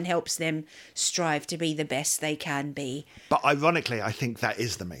direction and helps them strive to be the best they can be. But ironically, I think that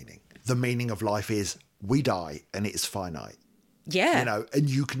is the meaning. The meaning of life is we die and it's finite. Yeah. You know, and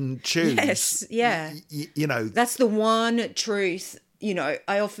you can choose. Yes, yeah. You know. That's the one truth. You know,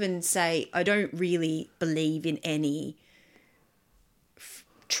 I often say I don't really believe in any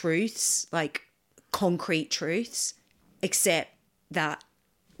truths, like concrete truths, except that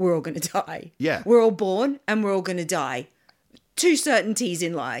we're all going to die. Yeah. We're all born and we're all going to die. Two certainties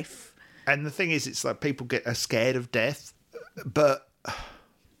in life. And the thing is, it's like people are scared of death, but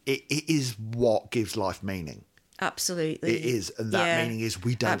it is what gives life meaning. Absolutely. It is. And that meaning is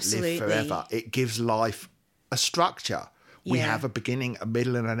we don't live forever. It gives life a structure. We have a beginning, a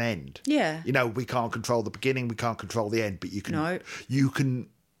middle, and an end. Yeah. You know, we can't control the beginning, we can't control the end, but you can,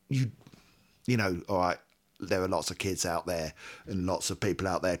 you know, all right, there are lots of kids out there and lots of people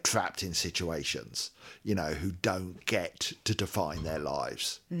out there trapped in situations, you know, who don't get to define their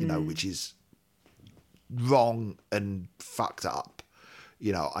lives, you know, which is wrong and fucked up.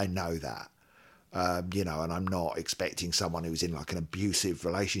 You know, I know that. You know, and I'm not expecting someone who's in like an abusive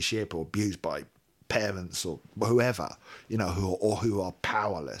relationship or abused by parents or whoever, you know, who are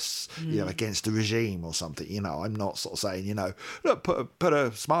powerless, you know, against the regime or something. You know, I'm not sort of saying, you know, look, put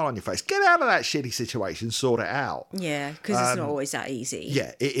a smile on your face, get out of that shitty situation, sort it out. Yeah, because it's not always that easy.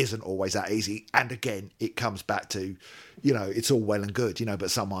 Yeah, it isn't always that easy. And again, it comes back to, you know, it's all well and good, you know,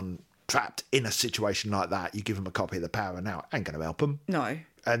 but someone trapped in a situation like that, you give them a copy of The Power Now, ain't going to help them. No.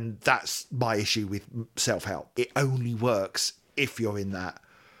 And that's my issue with self-help. It only works if you're in that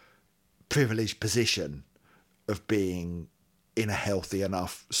privileged position of being in a healthy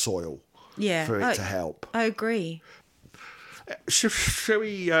enough soil for it to help. I agree. Shall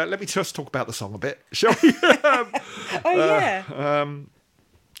we let me just talk about the song a bit, shall we?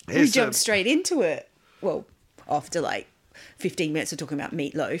 We jumped straight into it. Well, after like 15 minutes of talking about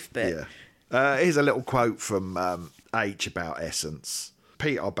Meatloaf, but here's a little quote from H about Essence.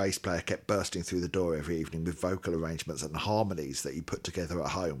 Pete, our bass player, kept bursting through the door every evening with vocal arrangements and harmonies that he put together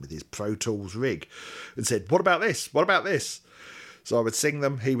at home with his Pro Tools rig and said, "What about this? What about this?" So I would sing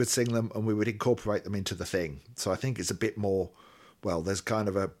them, he would sing them, and we would incorporate them into the thing. So I think it's a bit more, well, there's kind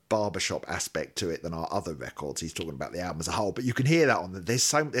of a barbershop aspect to it than our other records. He's talking about the album as a whole, but you can hear that on there's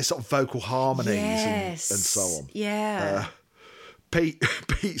sort of vocal harmonies and so on. Yeah. Pete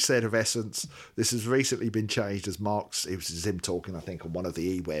said of Essence, this has recently been changed as Mark's, it was him talking, I think, on one of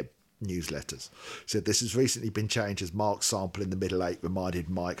the eWeb newsletters. He said, this has recently been changed as Mark's sample in the middle eight reminded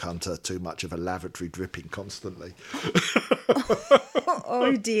Mike Hunter too much of a lavatory dripping constantly.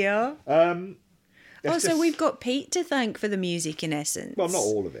 Oh dear. So we've got Pete to thank for the music in Essence. Well, not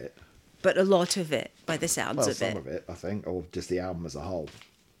all of it. But a lot of it, by the sounds of it. Some of it, I think, or just the album as a whole.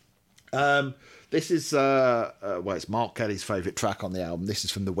 This is, it's Mark Kelly's favourite track on the album. This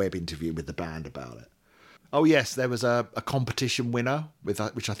is from the web interview with the band about it. Oh yes, there was a competition winner with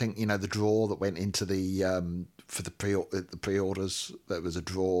which I think the draw that went into the for the pre-orders. There was a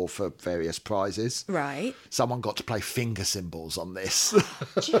draw for various prizes. Right. Someone got to play finger cymbals on this.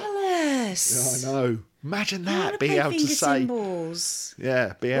 Jealous. I know. Imagine I that want to being play able to finger say, cymbals.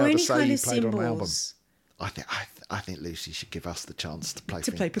 yeah, being Or able to any say kind you of played on an album. cymbals. I think Lucy should give us the chance to play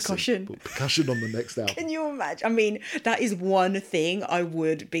percussion. percussion on the next album. Can you imagine? I mean, that is one thing I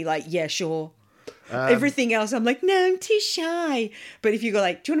would be like, yeah, sure. Everything else, I'm like, no, I'm too shy. But if you go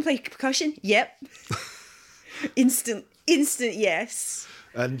like, do you want to play percussion? Yep. Instant yes.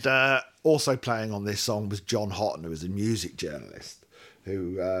 And also playing on this song was John Houghton, who was a music journalist,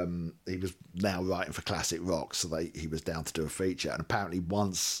 who he was now writing for Classic Rock, so he was down to do a feature. And apparently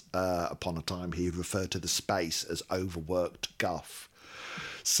once upon a time he referred to the space as overworked guff.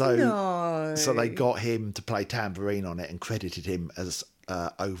 So they got him to play tambourine on it and credited him as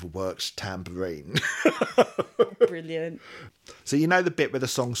overworked tambourine. Brilliant. So the bit where the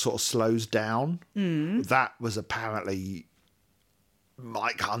song sort of slows down? That was apparently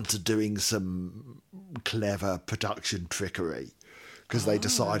Mike Hunter doing some clever production trickery, because they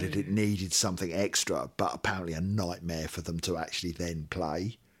decided it needed something extra, but apparently a nightmare for them to actually then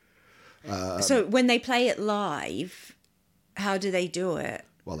play. So when they play it live, how do they do it?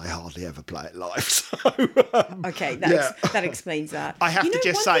 Well, they hardly ever play it live. So, Okay, that explains that. I have to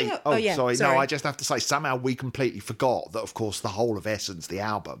just say, sorry. no, I just have to say, somehow we completely forgot that, of course, the whole of Essence, the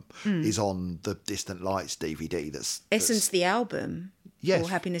album, is on the Distant Lights DVD. Essence, the album? Yes. Or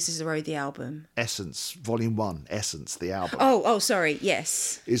Happiness is the Road, the album? Essence, Volume 1, Essence, the album. Oh, sorry,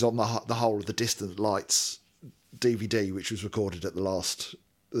 yes. Is on the whole of the Distant Lights DVD, which was recorded at the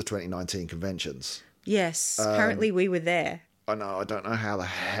 2019 conventions. Yes, apparently we were there. I know, I don't know how the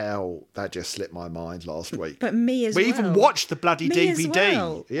hell that just slipped my mind last week. But me as we well. We even watched the bloody me DVD. As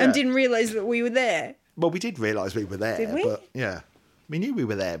well. Yeah. And didn't realise that we were there. Well, we did realise we were there. Did we? But yeah, we knew we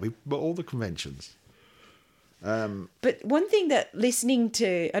were there. We were all the conventions. But one thing that listening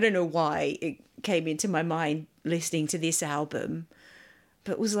to, I don't know why it came into my mind listening to this album,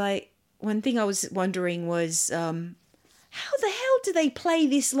 but was like, one thing I was wondering was, how the hell do they play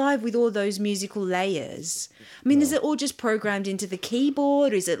this live with all those musical layers? I mean, is it all just programmed into the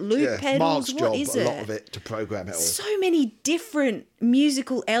keyboard? Is it loop pedals? Mark's What job, is a it? lot of it, to program it all. So many different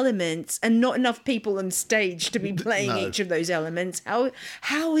musical elements and not enough people on stage to be playing each of those elements.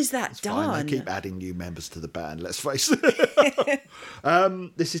 How is that done? Fine. They keep adding new members to the band, let's face it.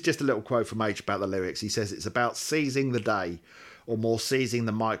 This is just a little quote from H about the lyrics. He says it's about seizing the day, or more seizing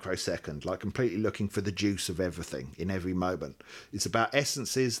the microsecond, like completely looking for the juice of everything in every moment. It's about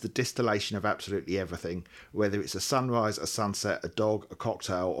essences, the distillation of absolutely everything, whether it's a sunrise, a sunset, a dog, a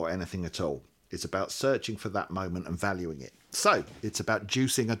cocktail, or anything at all. It's about searching for that moment and valuing it. So, it's about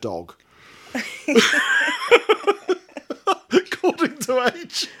juicing a dog. According to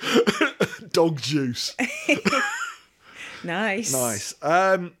H. Dog juice. Nice.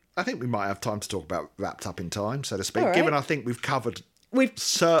 I think we might have time to talk about Wrapped Up in Time, so to speak, Right. given I think we've covered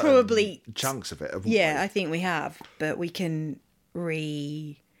certain probably chunks of it. I think we have, but we can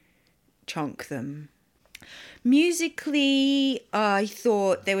chunk them. Musically, I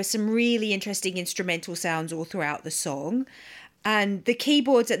thought there were some really interesting instrumental sounds all throughout the song. And the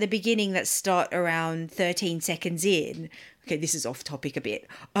keyboards at the beginning that start around 13 seconds in, okay, this is off topic a bit.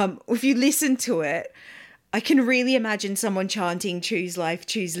 If you listen to it, I can really imagine someone chanting "Choose Life,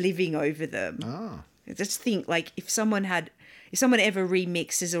 Choose Living" over them. I just think, like, if someone ever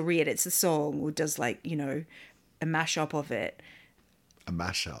remixes or re-edits the song or does, like, a mashup of it, A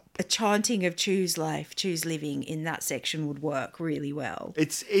mashup. a chanting of "Choose Life, Choose Living" in that section would work really well.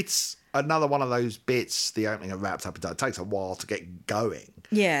 It's another one of those bits, the opening of Wrapped Up in Time. It takes a while to get going.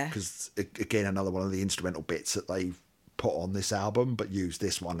 Yeah. Because, again, another one of the instrumental bits that they've put on this album, but use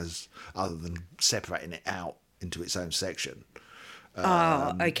this one as, other than separating it out into its own section. Okay.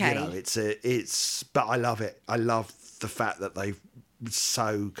 But I love it. I love the fact that they've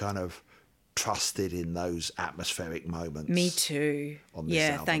so kind of trusted in those atmospheric moments. Me too. On this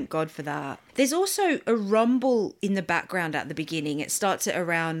Yeah, album. thank God for that. There's also a rumble in the background at the beginning. It starts at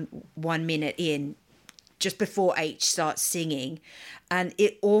around 1 minute in, just before H starts singing, and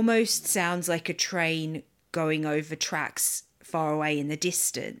it almost sounds like a train going over tracks far away in the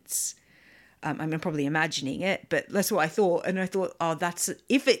distance. I'm probably imagining it, but that's what I thought. And I thought,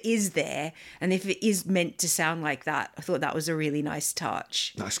 if it is there and if it is meant to sound like that, I thought that was a really nice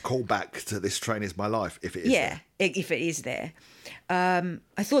touch. Nice callback to This Train Is My Life, if it is Yeah, if it is there. I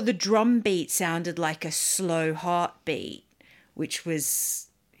thought the drum beat sounded like a slow heartbeat, which was,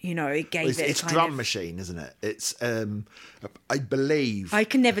 you know, it gave it. It's drum machine, isn't it? It's I believe I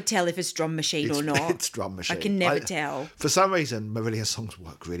can never tell if it's drum machine or not. It's drum machine. I can never tell. For some reason, Marillion songs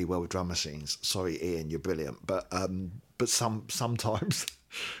work really well with drum machines. Sorry, Ian, you're brilliant, but sometimes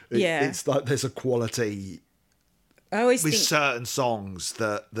it's like there's a quality. I always with think certain songs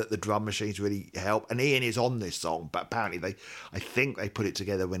that the drum machines really help. And Ian is on this song, but apparently I think they put it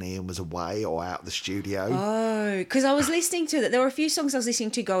together when Ian was away or out of the studio. Oh, because I was listening to that. There were a few songs I was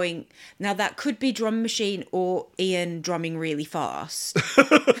listening to going, now that could be drum machine or Ian drumming really fast.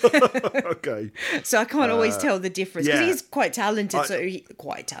 Okay. So I can't always tell the difference because yeah. he's quite talented.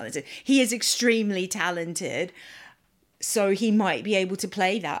 Quite talented. He is extremely talented. So he might be able to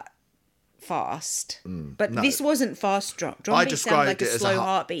play that fast. But this wasn't fast drum. Drum beats sound like a slow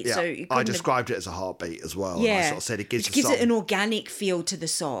heartbeat. Yeah, So I described it as a heartbeat as well. Yeah. And I sort of said it gives Which gives it an organic feel to the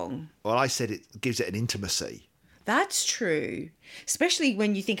song. Well, I said it gives it an intimacy. That's true. Especially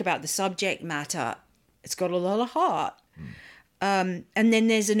when you think about the subject matter. It's got a lot of heart. And then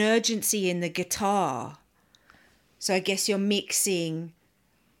there's an urgency in the guitar. So I guess you're mixing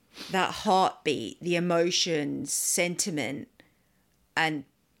that heartbeat, the emotions, sentiment, and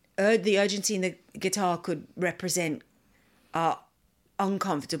the urgency in the guitar could represent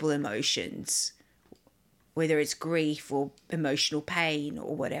uncomfortable emotions, whether it's grief or emotional pain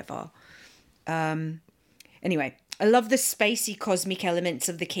or whatever. Anyway, I love the spacey cosmic elements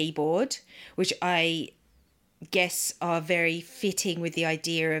of the keyboard, which I guess are very fitting with the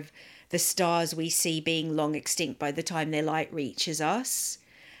idea of the stars we see being long extinct by the time their light reaches us.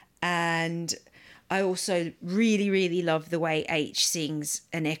 And I also really, really love the way H sings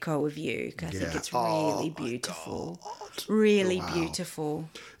An Echo of You. I think it's really beautiful. Really beautiful.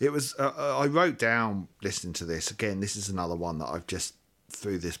 It was, I wrote down, listening to this, again, this is another one that I've just,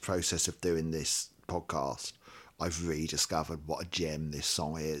 through this process of doing this podcast, I've rediscovered what a gem this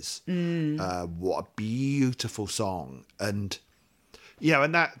song is. What a beautiful song. And, you know,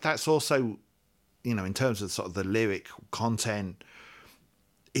 and that's also, you know, in terms of sort of the lyric content,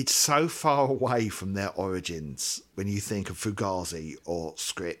 it's so far away from their origins when you think of Fugazi or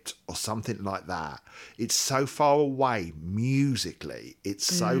Script or something like that. It's so far away musically. It's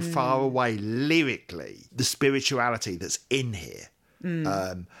so far away lyrically. The spirituality that's in here, and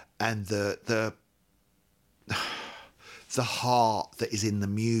the heart that is in the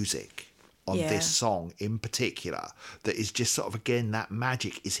music on this song in particular, that is just sort of, again, that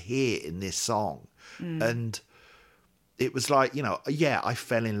magic is here in this song. And it was like, you know, I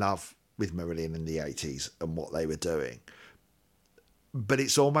fell in love with Marillion in the 80s and what they were doing. But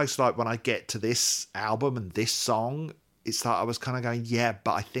it's almost like when I get to this album and this song, it's like I was kind of going,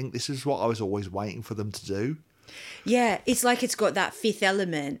 but I think this is what I was always waiting for them to do. Yeah, it's like it's got that fifth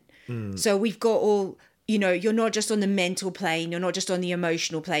element. So we've got all, you know, you're not just on the mental plane, you're not just on the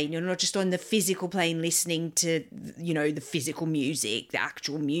emotional plane, you're not just on the physical plane listening to, you know, the physical music, the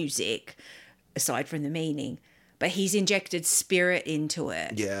actual music, aside from the meaning. But he's injected spirit into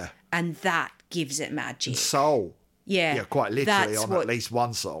it. Yeah. And that gives it magic. Soul. Yeah. Yeah, quite literally on at least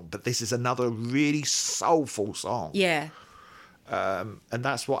one song. But this is another really soulful song. Yeah. And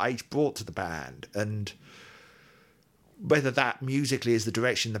that's what H brought to the band. And whether that musically is the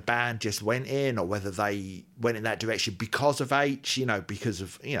direction the band just went in, or whether they went in that direction because of H, you know, because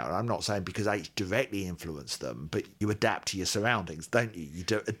of, you know, I'm not saying because H directly influenced them, but you adapt to your surroundings, don't you? You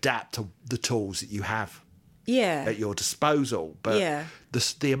do adapt to the tools that you have at your disposal. But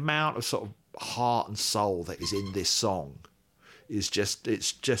the amount of sort of heart and soul that is in this song is just,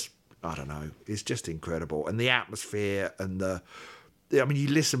 it's just, I don't know, it's just incredible. And the atmosphere and I mean, you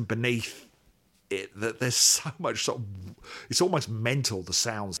listen beneath it, that there's so much sort of, it's almost mental, the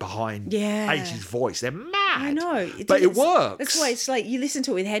sounds behind H's voice. They're mad. I know. But it works. That's why it's like you listen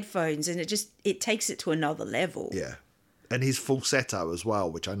to it with headphones and it takes it to another level. Yeah. And his falsetto as well,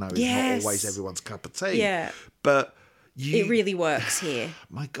 which I know is not always everyone's cup of tea. Yeah. But it really works here.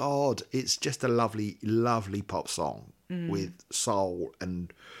 My God, it's just a lovely, lovely pop song with soul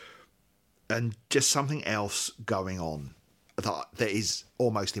and just something else going on that is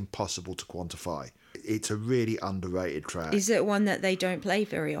almost impossible to quantify. It's a really underrated track. Is it one that they don't play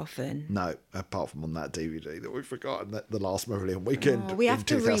very often? No, apart from on that DVD that we've forgotten, the last Marillion weekend. We have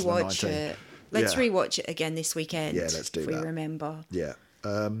to 2019. rewatch it. Let's rewatch it again this weekend. Yeah, let's do that. If we remember. Yeah.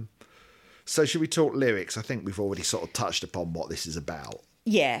 So should we talk lyrics? I think we've already sort of touched upon what this is about.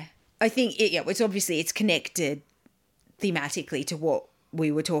 Yeah. I think it's connected thematically to what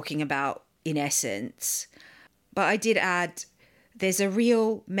we were talking about in essence. But I did add, there's a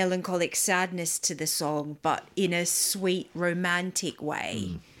real melancholic sadness to the song, but in a sweet, romantic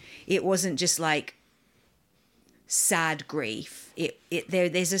way. It wasn't just like sad grief.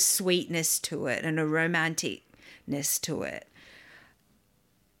 There's a sweetness to it and a romanticness to it.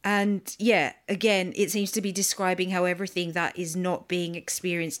 And yeah, again, it seems to be describing how everything that is not being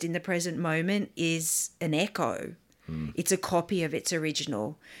experienced in the present moment is an echo. It's a copy of its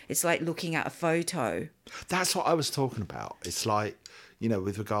original. It's like looking at a photo. That's what I was talking about. It's like, you know,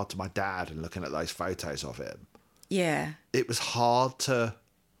 with regard to my dad and looking at those photos of him, Yeah. it was hard to...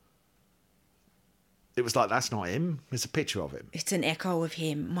 It was like, that's not him. It's a picture of him. It's an echo of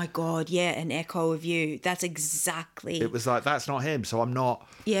him. My God, yeah, an echo of you. That's exactly... It was like, that's not him. So I'm not...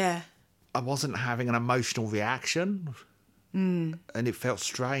 Yeah. I wasn't having an emotional reaction. And it felt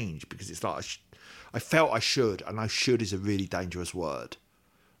strange because it's like... I felt I should, and I should is a really dangerous word.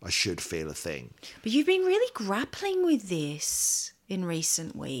 I should feel a thing. But you've been really grappling with this in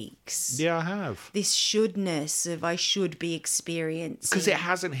recent weeks. Yeah, I have. This shouldness of I should be experiencing. Because it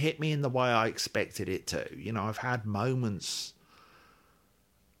hasn't hit me in the way I expected it to. You know, I've had moments,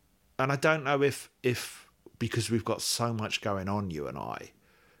 and I don't know if because we've got so much going on, you and I,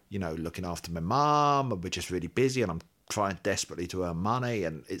 you know, looking after my mum, and we're just really busy, and I'm trying desperately to earn money,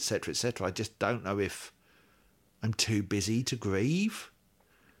 and et cetera, et cetera. I just don't know if I'm too busy to grieve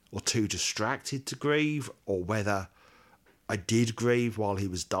or too distracted to grieve, or whether I did grieve while he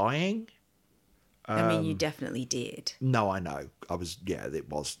was dying. I mean, you definitely did. No, I know. It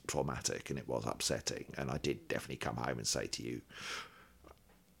was traumatic and it was upsetting. And I did definitely come home and say to you,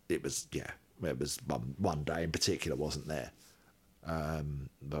 it was one day in particular wasn't there.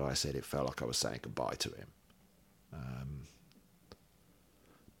 But I said it felt like I was saying goodbye to him.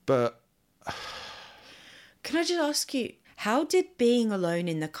 But can I just ask you, how did being alone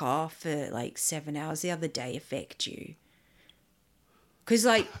in the car for like 7 hours the other day affect you? Because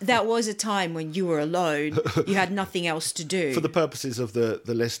like that was a time when you were alone, you had nothing else to do. For the purposes of the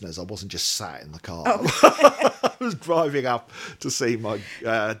listeners, I wasn't just sat in the car. Oh. I was driving up to see my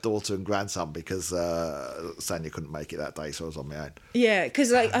daughter and grandson because Sanya couldn't make it that day, so I was on my own. Yeah,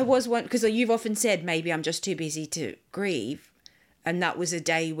 because like because you've often said maybe I'm just too busy to grieve, and that was a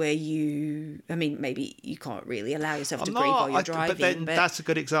day where maybe you can't really allow yourself to grieve while you're driving. But then that's a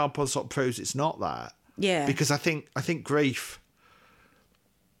good example. Sort of proves it's not that. Yeah, because I think grief.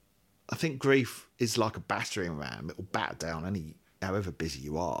 I think grief is like a battering ram. It will batter down however busy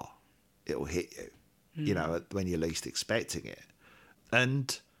you are. It will hit you, you know, when you're least expecting it.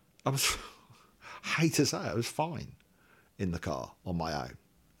 And I hate to say it, I was fine in the car on my own.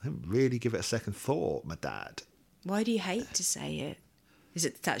 I didn't really give it a second thought, my dad. Why do you hate to say it? Is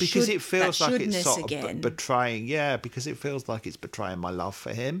it that because it feels like it's sort again? of betraying? Yeah, because it feels like it's betraying my love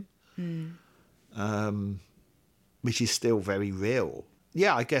for him, which is still very real.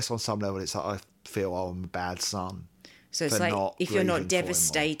 Yeah, I guess on some level it's like I feel I'm a bad son. So it's like if you're not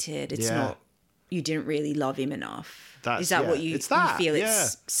devastated, it's not you didn't really love him enough. Is that what you feel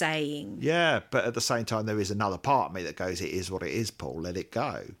it's saying? Yeah, but at the same time there is another part of me that goes, it is what it is, Paul, let it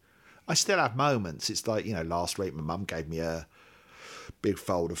go. I still have moments. It's like, you know, last week my mum gave me a big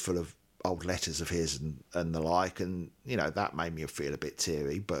folder full of old letters of his and the like, and, you know, that made me feel a bit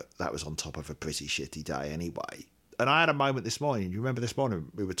teary, but that was on top of a pretty shitty day anyway. And I had a moment this morning. You remember this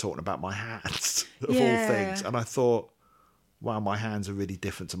morning we were talking about my hands, of all things. And I thought, wow, my hands are really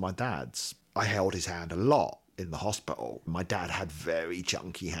different to my dad's. I held his hand a lot in the hospital. My dad had very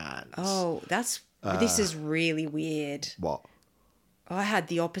chunky hands. Oh, this is really weird. What? I had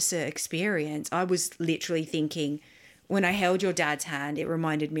the opposite experience. I was literally thinking, when I held your dad's hand, it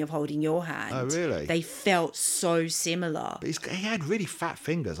reminded me of holding your hand. Oh, really? They felt so similar. But he had really fat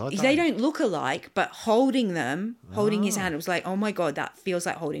fingers. They don't look alike, but holding his hand, it was like, oh my God, that feels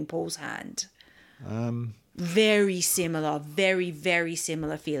like holding Paul's hand. Very similar, very, very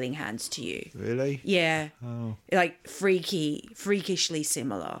similar feeling hands to you. Really? Yeah. Oh. Like freakishly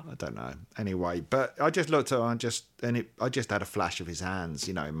similar. I don't know. Anyway, but I just looked at it, I just had a flash of his hands,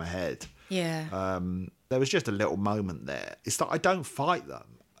 you know, in my head. Yeah. There was just a little moment there. It's like I don't fight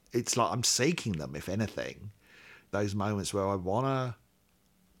them. It's like I'm seeking them, if anything. Those moments where I wanna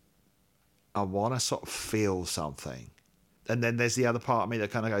sort of feel something. And then there's the other part of me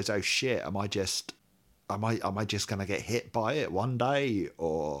that kind of goes, oh shit, am I just going to get hit by it one day,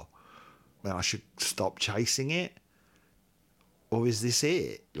 or when I should stop chasing it? Or is this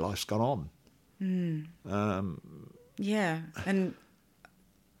it? Life's gone on. Yeah. And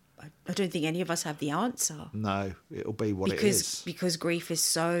I don't think any of us have the answer. No, it'll be what it is. Because grief is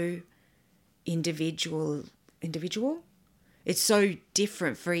so individual. It's so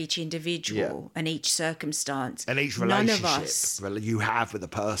different for each individual and each circumstance. And each relationship none of us, you have with a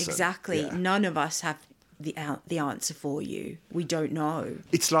person. Exactly. Yeah. None of us have the answer for you. We don't know.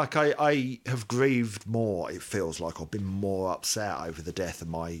 It's like I have grieved more, it feels like, or been more upset over the death of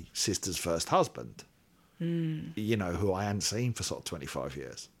my sister's first husband, you know, who I hadn't seen for sort of 25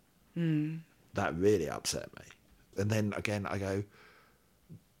 years. That really upset me. And then again, I go,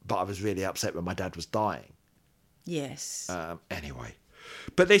 but I was really upset when my dad was dying. Yes. Anyway,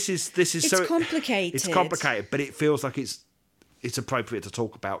 but this is It's so complicated. It's complicated, but it feels like it's appropriate to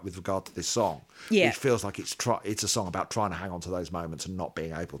talk about with regard to this song. Yeah. It feels like it's a song about trying to hang on to those moments and not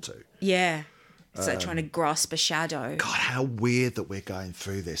being able to. Yeah. It's like trying to grasp a shadow. God, how weird that we're going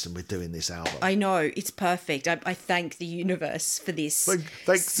through this and we're doing this album. I know, it's perfect. I thank the universe for this.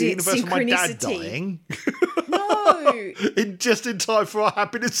 Thanks the universe for my dad dying. No. Just in time for our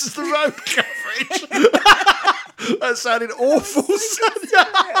Happiness is the Road coverage. That sounded awful.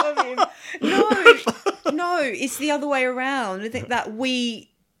 No, it's the other way around. I think that we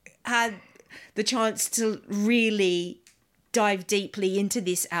had the chance to really dive deeply into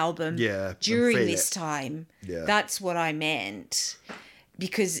this album during this time. Yeah. That's what I meant.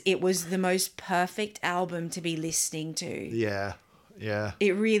 Because it was the most perfect album to be listening to. Yeah.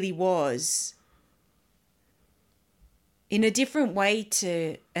 It really was. In a different way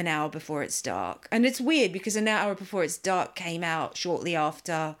to An Hour Before It's Dark. And it's weird because An Hour Before It's Dark came out shortly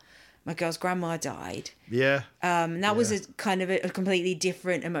after my girl's grandma died. Yeah. That was a kind of a completely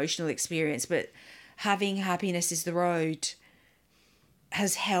different emotional experience. But having Happiness is the Road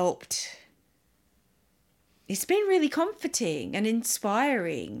has helped. It's been really comforting and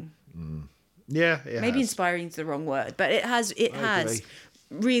inspiring. Yeah. Maybe inspiring is the wrong word, but it has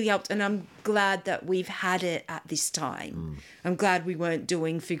really helped, and I'm glad that we've had it at this time. I'm glad we weren't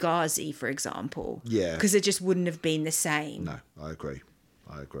doing Fugazi, for example. Yeah. Because it just wouldn't have been the same. No, I agree.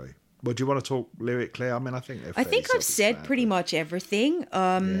 Well, do you want to talk lyrically? I mean, I think I've said pretty much everything.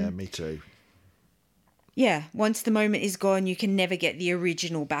 Yeah, me too. Yeah, once the moment is gone, you can never get the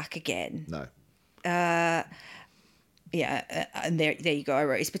original back again. No. Yeah, and there you go. I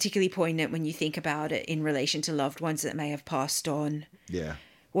wrote, it's particularly poignant when you think about it in relation to loved ones that may have passed on. Yeah.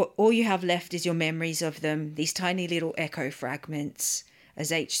 All you have left is your memories of them, these tiny little echo fragments,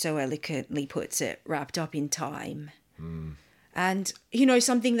 as H so eloquently puts it, wrapped up in time. And, you know,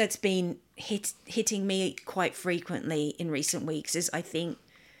 something that's been hitting me quite frequently in recent weeks is I think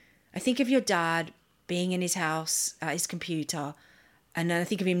of your dad being in his house at his computer, and then I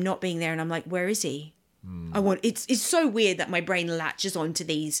think of him not being there, and I'm like, where is he? It's so weird that my brain latches onto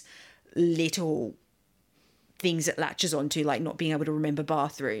these little things it latches onto, like not being able to remember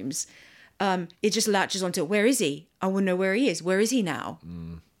bathrooms. It just latches onto, where is he? I want to know where he is. Where is he now?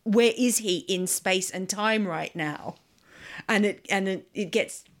 Where is he in space and time right now? And it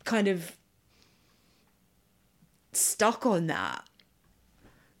gets kind of stuck on that,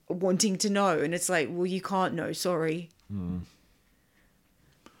 wanting to know. And it's like, well, you can't know, sorry.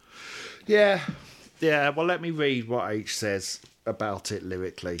 Yeah. Well, let me read what H says about it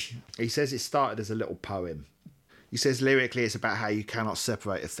lyrically. He says it started as a little poem. He says lyrically it's about how you cannot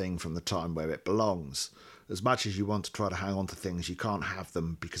separate a thing from the time where it belongs. As much as you want to try to hang on to things, you can't have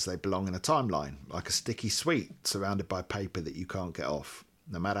them because they belong in a timeline, like a sticky sweet surrounded by paper that you can't get off.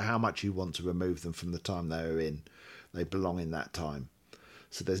 No matter how much you want to remove them from the time they are in, they belong in that time.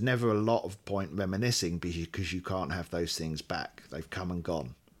 So there's never a lot of point reminiscing because you can't have those things back. They've come and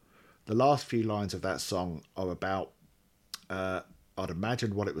gone. The last few lines of that song are about, I'd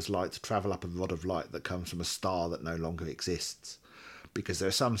imagine what it was like to travel up a rod of light that comes from a star that no longer exists. Because there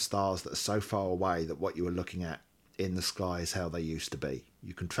are some stars that are so far away that what you were looking at in the sky is how they used to be.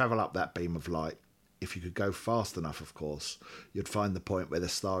 You can travel up that beam of light. If you could go fast enough, of course, you'd find the point where the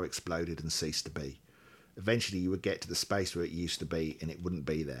star exploded and ceased to be. Eventually you would get to the space where it used to be and it wouldn't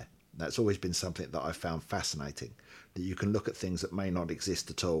be there. That's always been something that I've found fascinating, that you can look at things that may not exist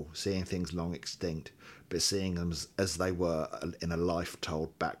at all, seeing things long extinct, but seeing them as they were in a life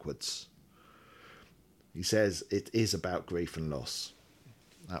told backwards. He says it is about grief and loss.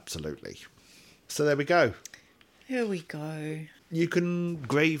 Absolutely. So there we go. Here we go. You can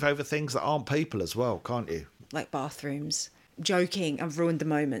grieve over things that aren't people as well, can't you? Like bathrooms. Joking, I've ruined the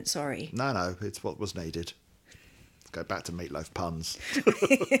moment, sorry. No, it's what was needed. Go back to meatloaf puns.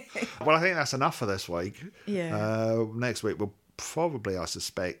 Well, I think that's enough for this week. Yeah. Next week we'll probably, I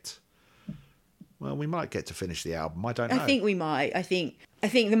suspect, well, we might get to finish the album. I don't know. I think we might. I think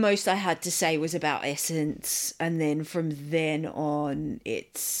the most I had to say was about Essence, and then from then on,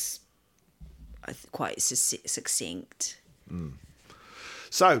 it's quite succinct.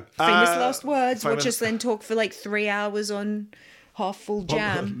 So, famous last words. Watch us then talk for like 3 hours on half full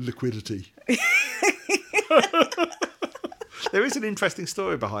jam. Liquidity. There is an interesting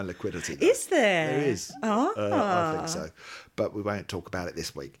story behind liquidity, though. Is there? There is. Oh. I think so. But we won't talk about it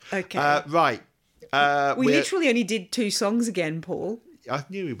this week. Okay. Right. We literally only did 2 songs again, Paul. I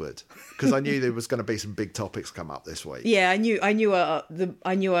knew we would, because I knew there was going to be some big topics come up this week. Yeah, I knew I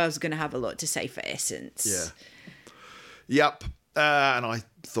was going to have a lot to say for Essence. Yeah. Yep. And I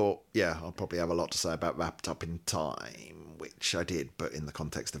thought, I'll probably have a lot to say about Wrapped Up in Time, which I did, but in the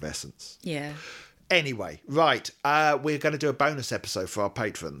context of Essence. Yeah. Anyway, right. We're going to do a bonus episode for our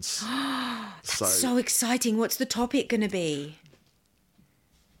patrons. That's so exciting. What's the topic going to be?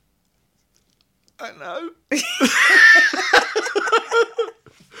 I know.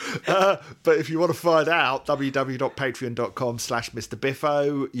 But if you want to find out, www.patreon.com/Mr.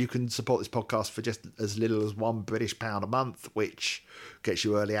 Biffo. You can support this podcast for just as little as £1 a month, which gets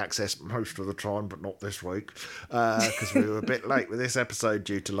you early access most of the time, but not this week, because we were a bit late with this episode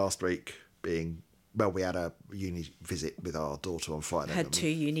due to last week being... Well, we had a uni visit with our daughter on Friday. Had 2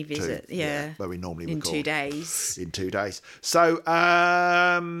 uni visits, yeah. Where we normally in record. 2 days. In 2 days. So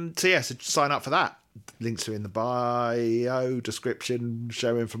sign up for that. Links are in the bio, description,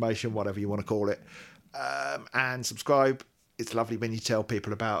 show information, whatever you want to call it. And subscribe. It's lovely when you tell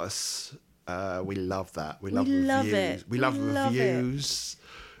people about us. We love that. We love reviews. It. We love reviews.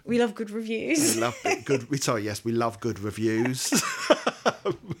 We love good reviews. We love good. We love good reviews.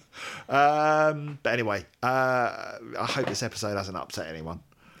 But anyway, I hope this episode hasn't upset anyone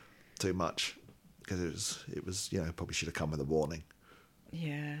too much, because it was probably should have come with a warning.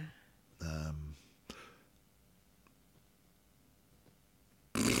 Yeah.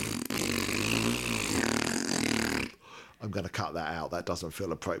 I'm going to cut that out. That doesn't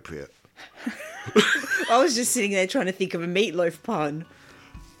feel appropriate. I was just sitting there trying to think of a meatloaf pun.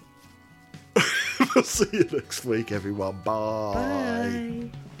 We'll see you next week, everyone. Bye.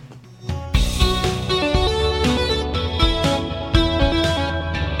 Bye.